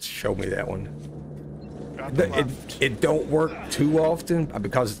Belief showed me that one. It don't work too often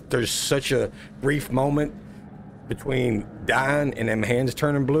because there's such a brief moment between dying and them hands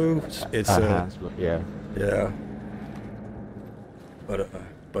turning blue. It's hands, yeah. yeah. But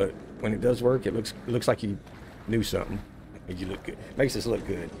when it does work, it looks like you knew something. You look good. Makes us look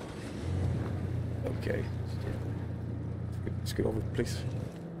good. Okay. Scoot over, please.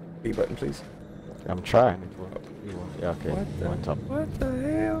 B button, please. I'm trying. It won't. Yeah, okay. It went up. What the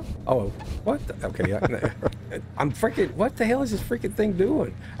hell? Oh, what the? Okay, I'm freaking. What the hell is this freaking thing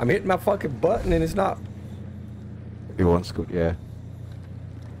doing? I'm hitting my fucking button and it's not. It won't scoot. Yeah.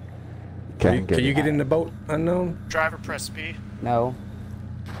 Can you get in the boat, unknown? Driver, press B. No.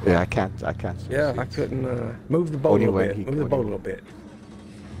 Yeah, I can't. Yeah, I couldn't move the boat Only a little when bit. he- Move the only- boat a little bit.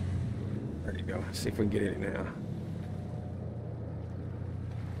 There you go. See if we can get in it now.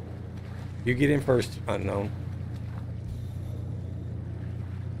 You get in first, unknown.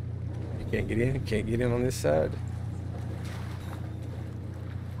 You can't get in. Can't get in on this side.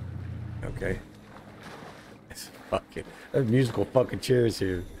 Okay. It's fucking. There's musical fucking chairs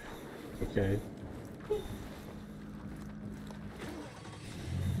here. Okay.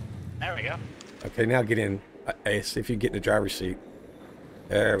 There we go. Okay, now get in. See if you get in the driver's seat.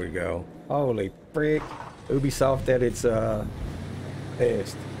 There we go. Holy frick. Ubisoft at its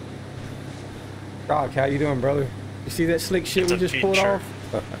best. Rock, how you doing, brother? You see that slick shit It's we a just pulled feature.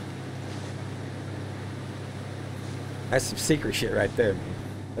 off? That's some secret shit right there, man.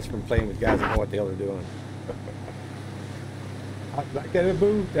 That's from playing with guys that know what the hell they're doing. Like that,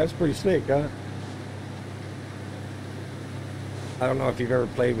 boo? That's pretty slick, huh? I don't know if you've ever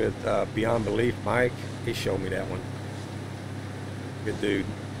played with Beyond Belief, Mike. He showed me that one. Good dude.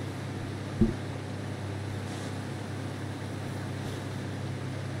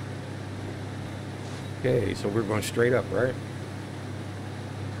 Okay, so we're going straight up, right?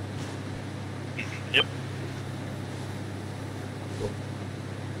 Yep.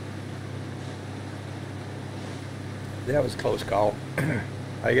 That was a close call.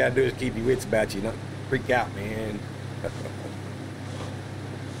 All you gotta do is keep your wits about you, not freak out, man.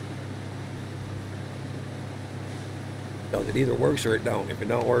 So it either works or it don't. If it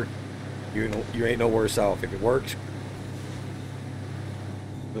don't work, you ain't no worse off. If it works,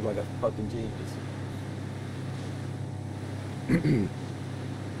 look like a fucking genius.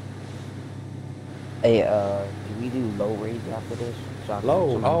 Hey, can we do low rage after this? So I can- Low?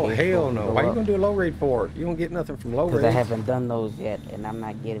 so my Oh gauge hell can no! go Why you up? gonna do a low rate for? You don't get nothing from low Because I rate. haven't done those yet, and I'm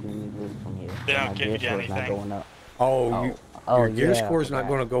not getting any loot from here. They So don't my give you gear score's not anything. going up. Oh, your gear yeah, score's not okay.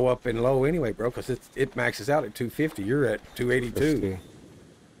 going to go up in low anyway, bro, because it maxes out at 250. You're at 282.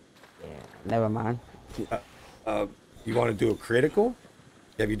 Yeah, never mind. You want to do a critical?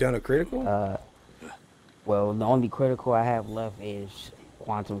 Have you done a critical? Well, the only critical I have left is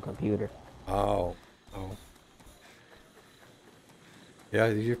quantum computer. Oh. Yeah,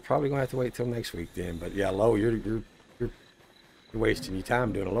 you're probably gonna have to wait till next week then. But yeah, low, you're wasting your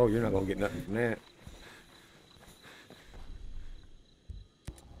time doing a low. You're not gonna get nothing from that.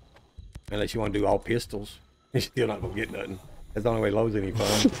 Unless you want to do all pistols, you're still not gonna get nothing. That's the only way low's any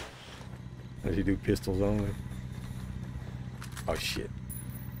fun. Unless you do pistols only. Oh shit!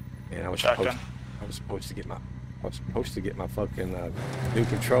 Man, I was Shotgun. supposed to get my fucking new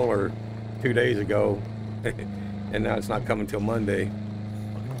controller 2 days ago, and now it's not coming till Monday.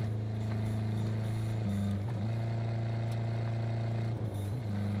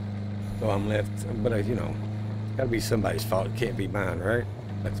 So I'm left, but you know, gotta be somebody's fault. It can't be mine, right?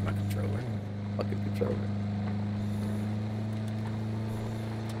 That's my controller. Fucking controller.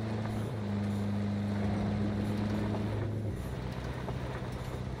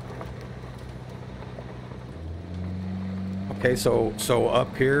 Okay, so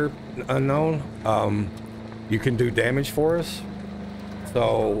up here, unknown, you can do damage for us.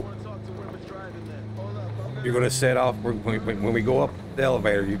 So you're gonna set off when we go up the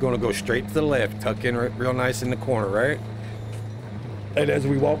elevator. You're gonna go straight to the left, tuck in real nice in the corner, right? And as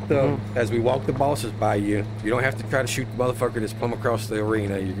we walk the bosses by you, you don't have to try to shoot the motherfucker that's plumb across the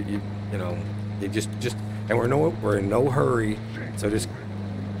arena. You know, you just and we're in no hurry, so just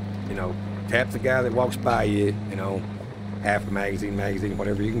tap the guy that walks by you. You know, half a magazine,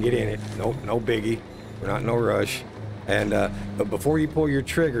 whatever you can get in it. No biggie. We're not in no rush. And but before you pull your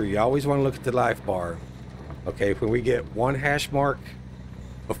trigger, you always want to look at the life bar. Okay, when we get one hash mark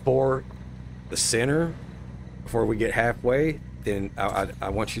before the center, before we get halfway, then I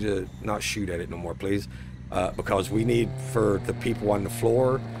want you to not shoot at it no more, please, because we need for the people on the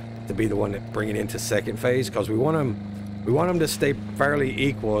floor to be the one that bring it into second phase, because we want them to stay fairly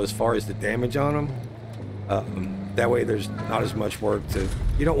equal as far as the damage on them. That way there's not as much work to.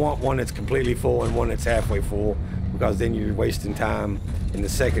 You don't want one that's completely full and one that's halfway full, because then you're wasting time in the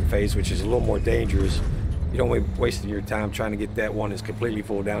second phase, which is a little more dangerous. You don't want wasting your time trying to get that one that's completely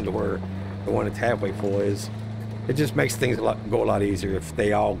full down to where the one that's halfway full is. It just makes things go a lot easier if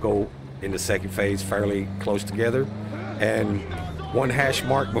they all go in the second phase fairly close together. And one hash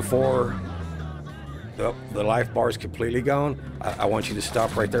mark before the life bar is completely gone, I want you to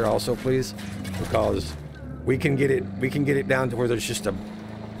stop right there also, please, because we can get it down to where there's just a,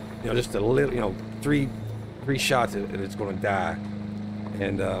 just a little, three shots and it's going to die.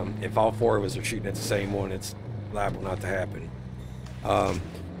 And if all 4 of us are shooting at the same one, it's liable not to happen.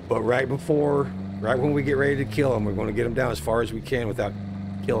 But right when we get ready to kill them, we're going to get them down as far as we can without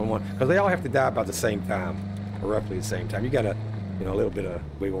killing one, because they all have to die about the same time, or roughly the same time. You got a little bit of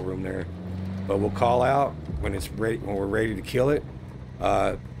wiggle room there. But we'll call out when it's ready, when we're ready to kill it.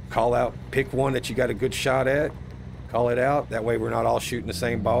 Call out, pick one that you got a good shot at, call it out. That way we're not all shooting the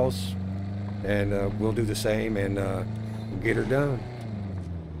same balls, and we'll do the same, and we'll get her done.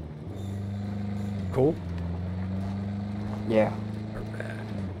 Cool? Yeah.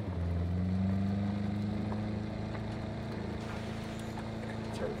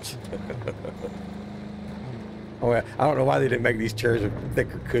 Alright. Oh yeah, I don't know why they didn't make these chairs with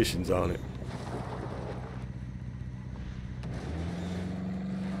thicker cushions on it.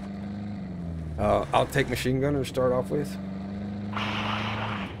 I'll take machine gunner to start off with.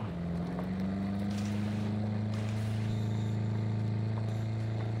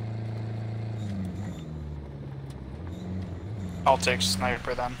 I'll take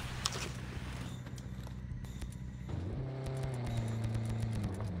sniper then.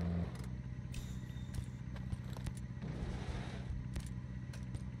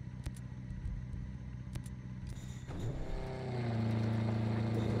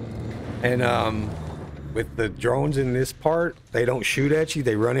 And with the drones in this part, they don't shoot at you,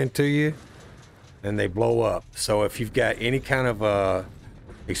 they run into you and they blow up. So if you've got any kind of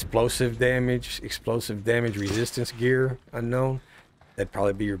explosive damage resistance gear unknown, that'd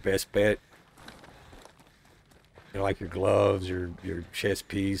probably be your best bet. Like your gloves, your chest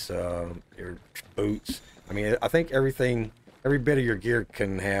piece, your boots. I mean, I think every bit of your gear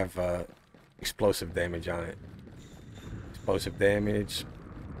can have explosive damage on it. Explosive damage,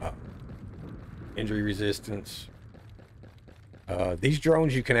 injury resistance. These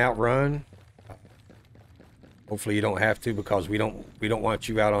drones you can outrun. Hopefully you don't have to, because we don't want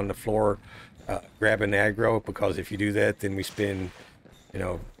you out on the floor grabbing aggro, because if you do that, then we spend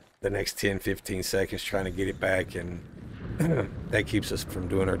the next 10-15 seconds trying to get it back, and that keeps us from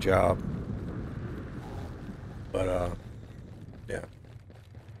doing our job. But yeah.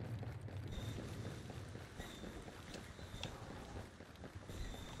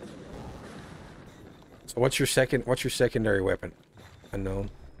 So what's your secondary weapon? Unknown.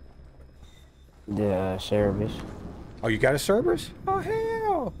 The Cerberus. Oh, you got a Cerberus? Oh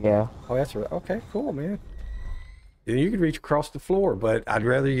hell. Yeah. Oh, that's right. Okay, cool, man. Then you could reach across the floor, but I'd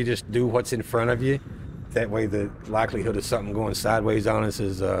rather you just do what's in front of you. That way the likelihood of something going sideways on us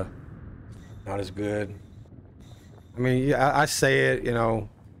is not as good. I mean, yeah, I say it,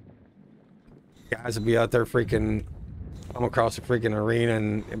 guys will be out there freaking come across the freaking arena,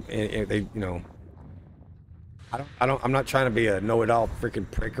 and they, I'm not trying to be a know-it-all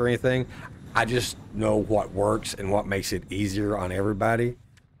freaking prick or anything. I just know what works and what makes it easier on everybody.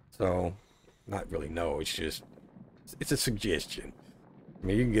 So, not really know, it's a suggestion. I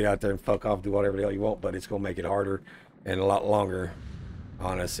mean, you can get out there and fuck off, do whatever the hell you want, but it's gonna make it harder and a lot longer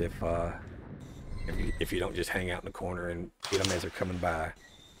on us if you don't just hang out in the corner and get them as they're coming by.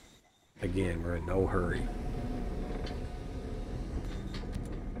 Again, we're in no hurry.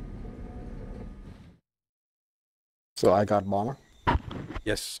 So I got bomber.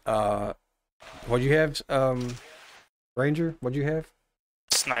 Yes. What'd you have, Ranger? What'd you have?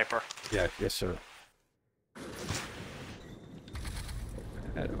 Sniper. Yeah. Yes, sir.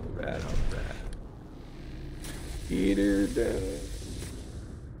 All right. Get her done.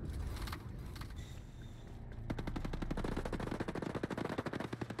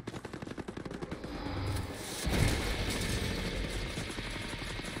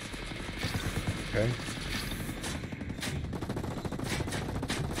 Okay.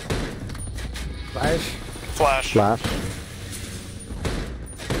 Flash. Flash.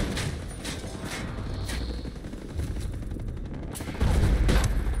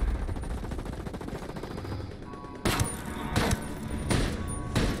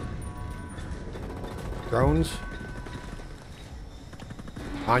 Drones.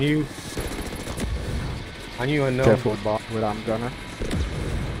 On you. On you, unknown. Careful with gunner.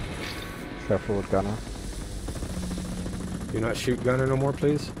 Careful with gunner. Do not shoot gunner no more,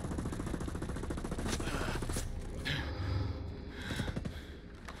 please.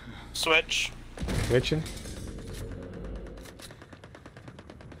 Switch. Switching.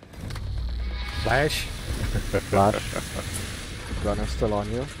 Flash. Flash. Gunner still on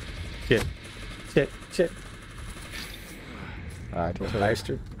you. Shit. Alright,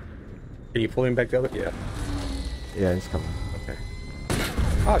 Bastard. Can you pull him back the other? Yeah. Yeah, he's coming. Okay.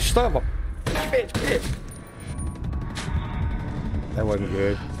 Oh, stop him! Bitch! That wasn't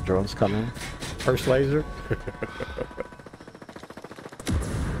good. Drone's coming. First laser.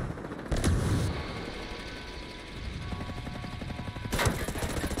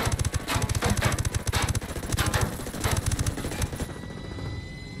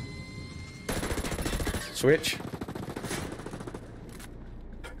 Switch.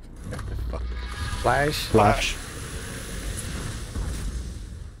 Flash.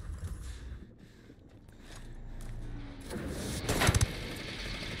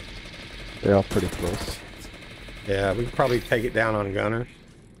 They're all pretty close. Yeah, we could probably take it down on Gunner.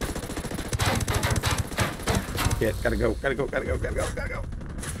 Yeah, gotta go.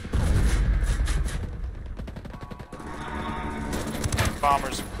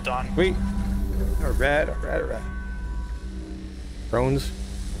 Bomber's done. Sweet. Alright. Drones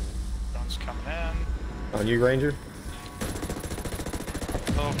Drone's coming in. on you, Ranger.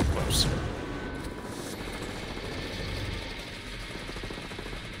 Oh, close.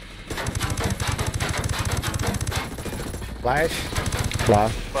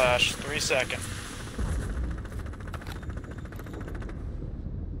 Flash, 3 seconds.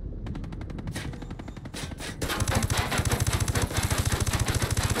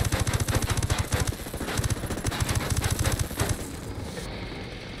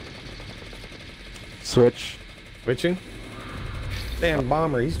 Switching. Damn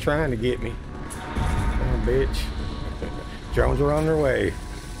bomber, he's trying to get me. Oh, bitch. Drones are on their way.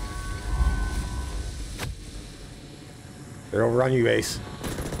 They're over on you, Ace.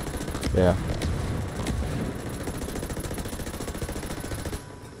 Yeah.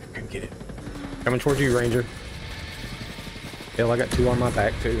 Couldn't get it. Coming towards you, Ranger. Hell, I got 2 on my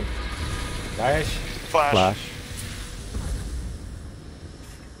back, too. Flash.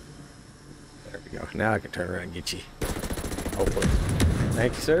 There we go. Now I can turn around and get you. Hopefully.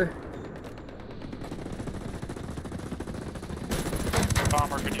 Thank you, sir.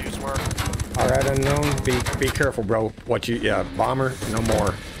 Bomber could use work. All right, unknown. Be careful, bro. Bomber, no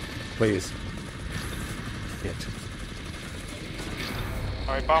more, please. Shit.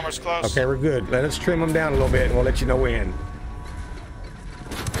 All right, bomber's close. Okay, we're good. Let us trim them down a little bit, and we'll let you know when.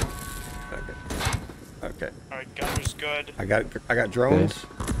 Okay. All right, gunner's good. I got drones.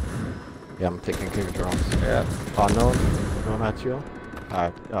 Yeah, I'm taking care of drones. Yeah. Unknown. Drone at you.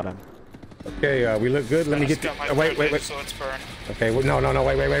 Alright, got him. Okay, we look good. Let me get. Wait. So it's burned. Okay, no.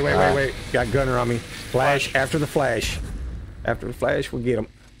 Wait. Got gunner on me. Flash. After the flash. After the flash, we'll get him.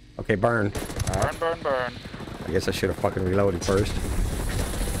 Okay, burn. Burn. I guess I should have fucking reloaded first.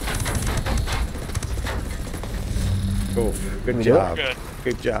 Cool. Good job.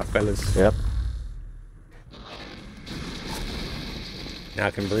 Good job, fellas. Yep. Now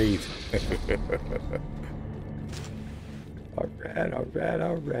I can breathe.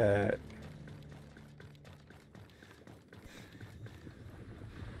 Alright.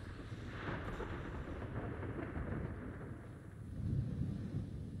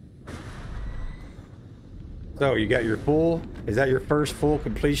 So you got your full, is that your first full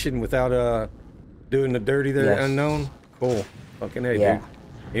completion without doing the dirty there, Yes. unknown? Cool. Fucking A, Yeah. dude.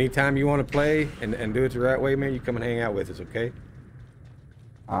 Anytime you want to play and do it the right way, man, you come and hang out with us, okay?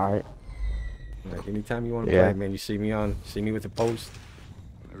 Alright. Like anytime you want to Yeah. play, man, you see me with the post,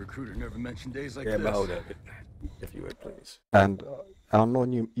 My recruiter never mentioned days like grab a this. hold of it, if you would, please. And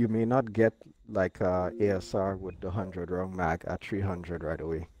unknown, you may not get like ASR with the 100 round mag at 300 right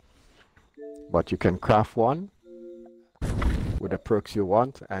away, but you can craft one with the perks you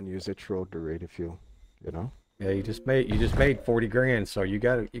want and use it throughout the raid if you know. Yeah, you just made 40 grand, so you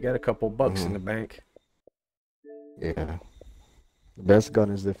got a couple bucks in the bank. Yeah. The best gun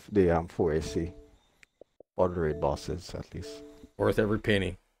is the 4AC. Or the raid bosses, at least. Worth every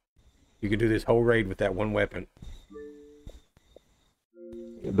penny. You could do this whole raid with that one weapon.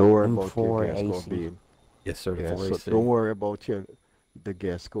 Don't worry And about your gas 4AC. score being. Yes, sir. Yeah, so 4AC. don't worry about the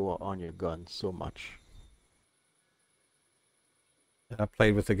gas score on your gun so much. I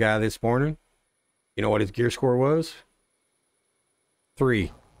played with a guy this morning. You know what his gear score was?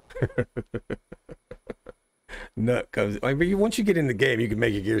 3. Nut comes. I mean, once you get in the game, you can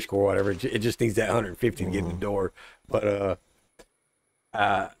make your gear score whatever. It just needs that 150 to get in the door. But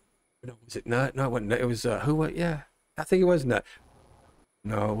was it Nut? No, it wasn't Nut. It was who? What? Yeah, I think it was Nut.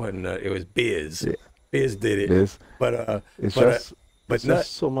 No, it wasn't Nut. It was Biz. Yeah. Biz did it. Biz. But It's but just but it's Nut.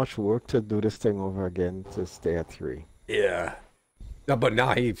 just so much work to do this thing over again to stay at 3. Yeah. No, but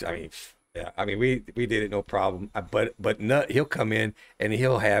now we did it no problem. But Nut, he'll come in and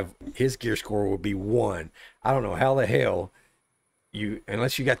he'll have his gear score will be 1. I don't know how the hell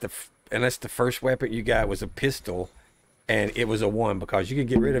unless you got the unless the first weapon you got was a pistol, and it was a 1 because you can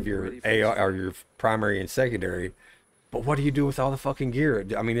get rid of your AR or your primary and secondary. But what do you do with all the fucking gear?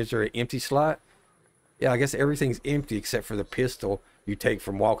 I mean, is there an empty slot? Yeah, I guess everything's empty except for the pistol you take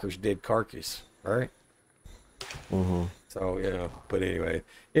from Walker's dead carcass, right? Mm-hmm. So yeah, but anyway,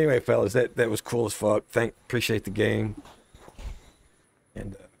 fellas, that was cool as fuck. Appreciate the game,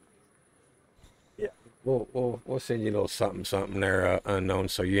 and yeah, we'll send you a little something there, unknown,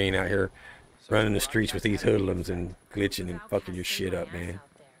 so you ain't out here running the streets with these hoodlums and glitching and fucking your shit up, man.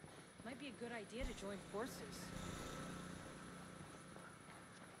 Might be a good idea to join forces.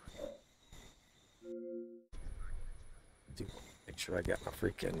 Make sure I got my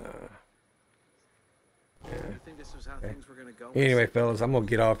freaking yeah. I think this was how things were gonna go. Anyway, fellas, I'm gonna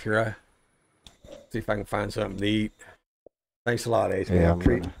get off here. See if I can find something to eat. Thanks a lot, Ace. Yeah,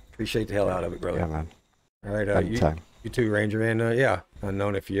 man. Appreciate the hell out of it, brother. Yeah, man. All right, Anytime. you too, Ranger, and yeah,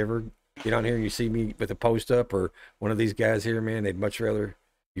 unknown. If you ever get on here and you see me with a post up or one of these guys here, man, they'd much rather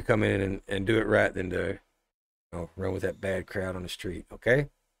you come in and do it right than to run with that bad crowd on the street. Okay.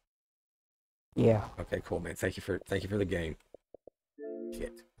 Yeah. Okay, cool, man. Thank you for the game.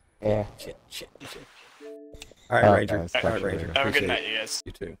 Shit. Yeah. Shit. All right, Ranger. guys, All right, catch you Ranger. later. Have a good Appreciate night, it. you guys.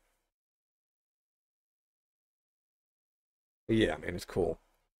 You too. But yeah, man, it's cool.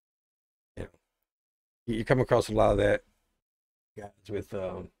 You know, you come across a lot of that guys with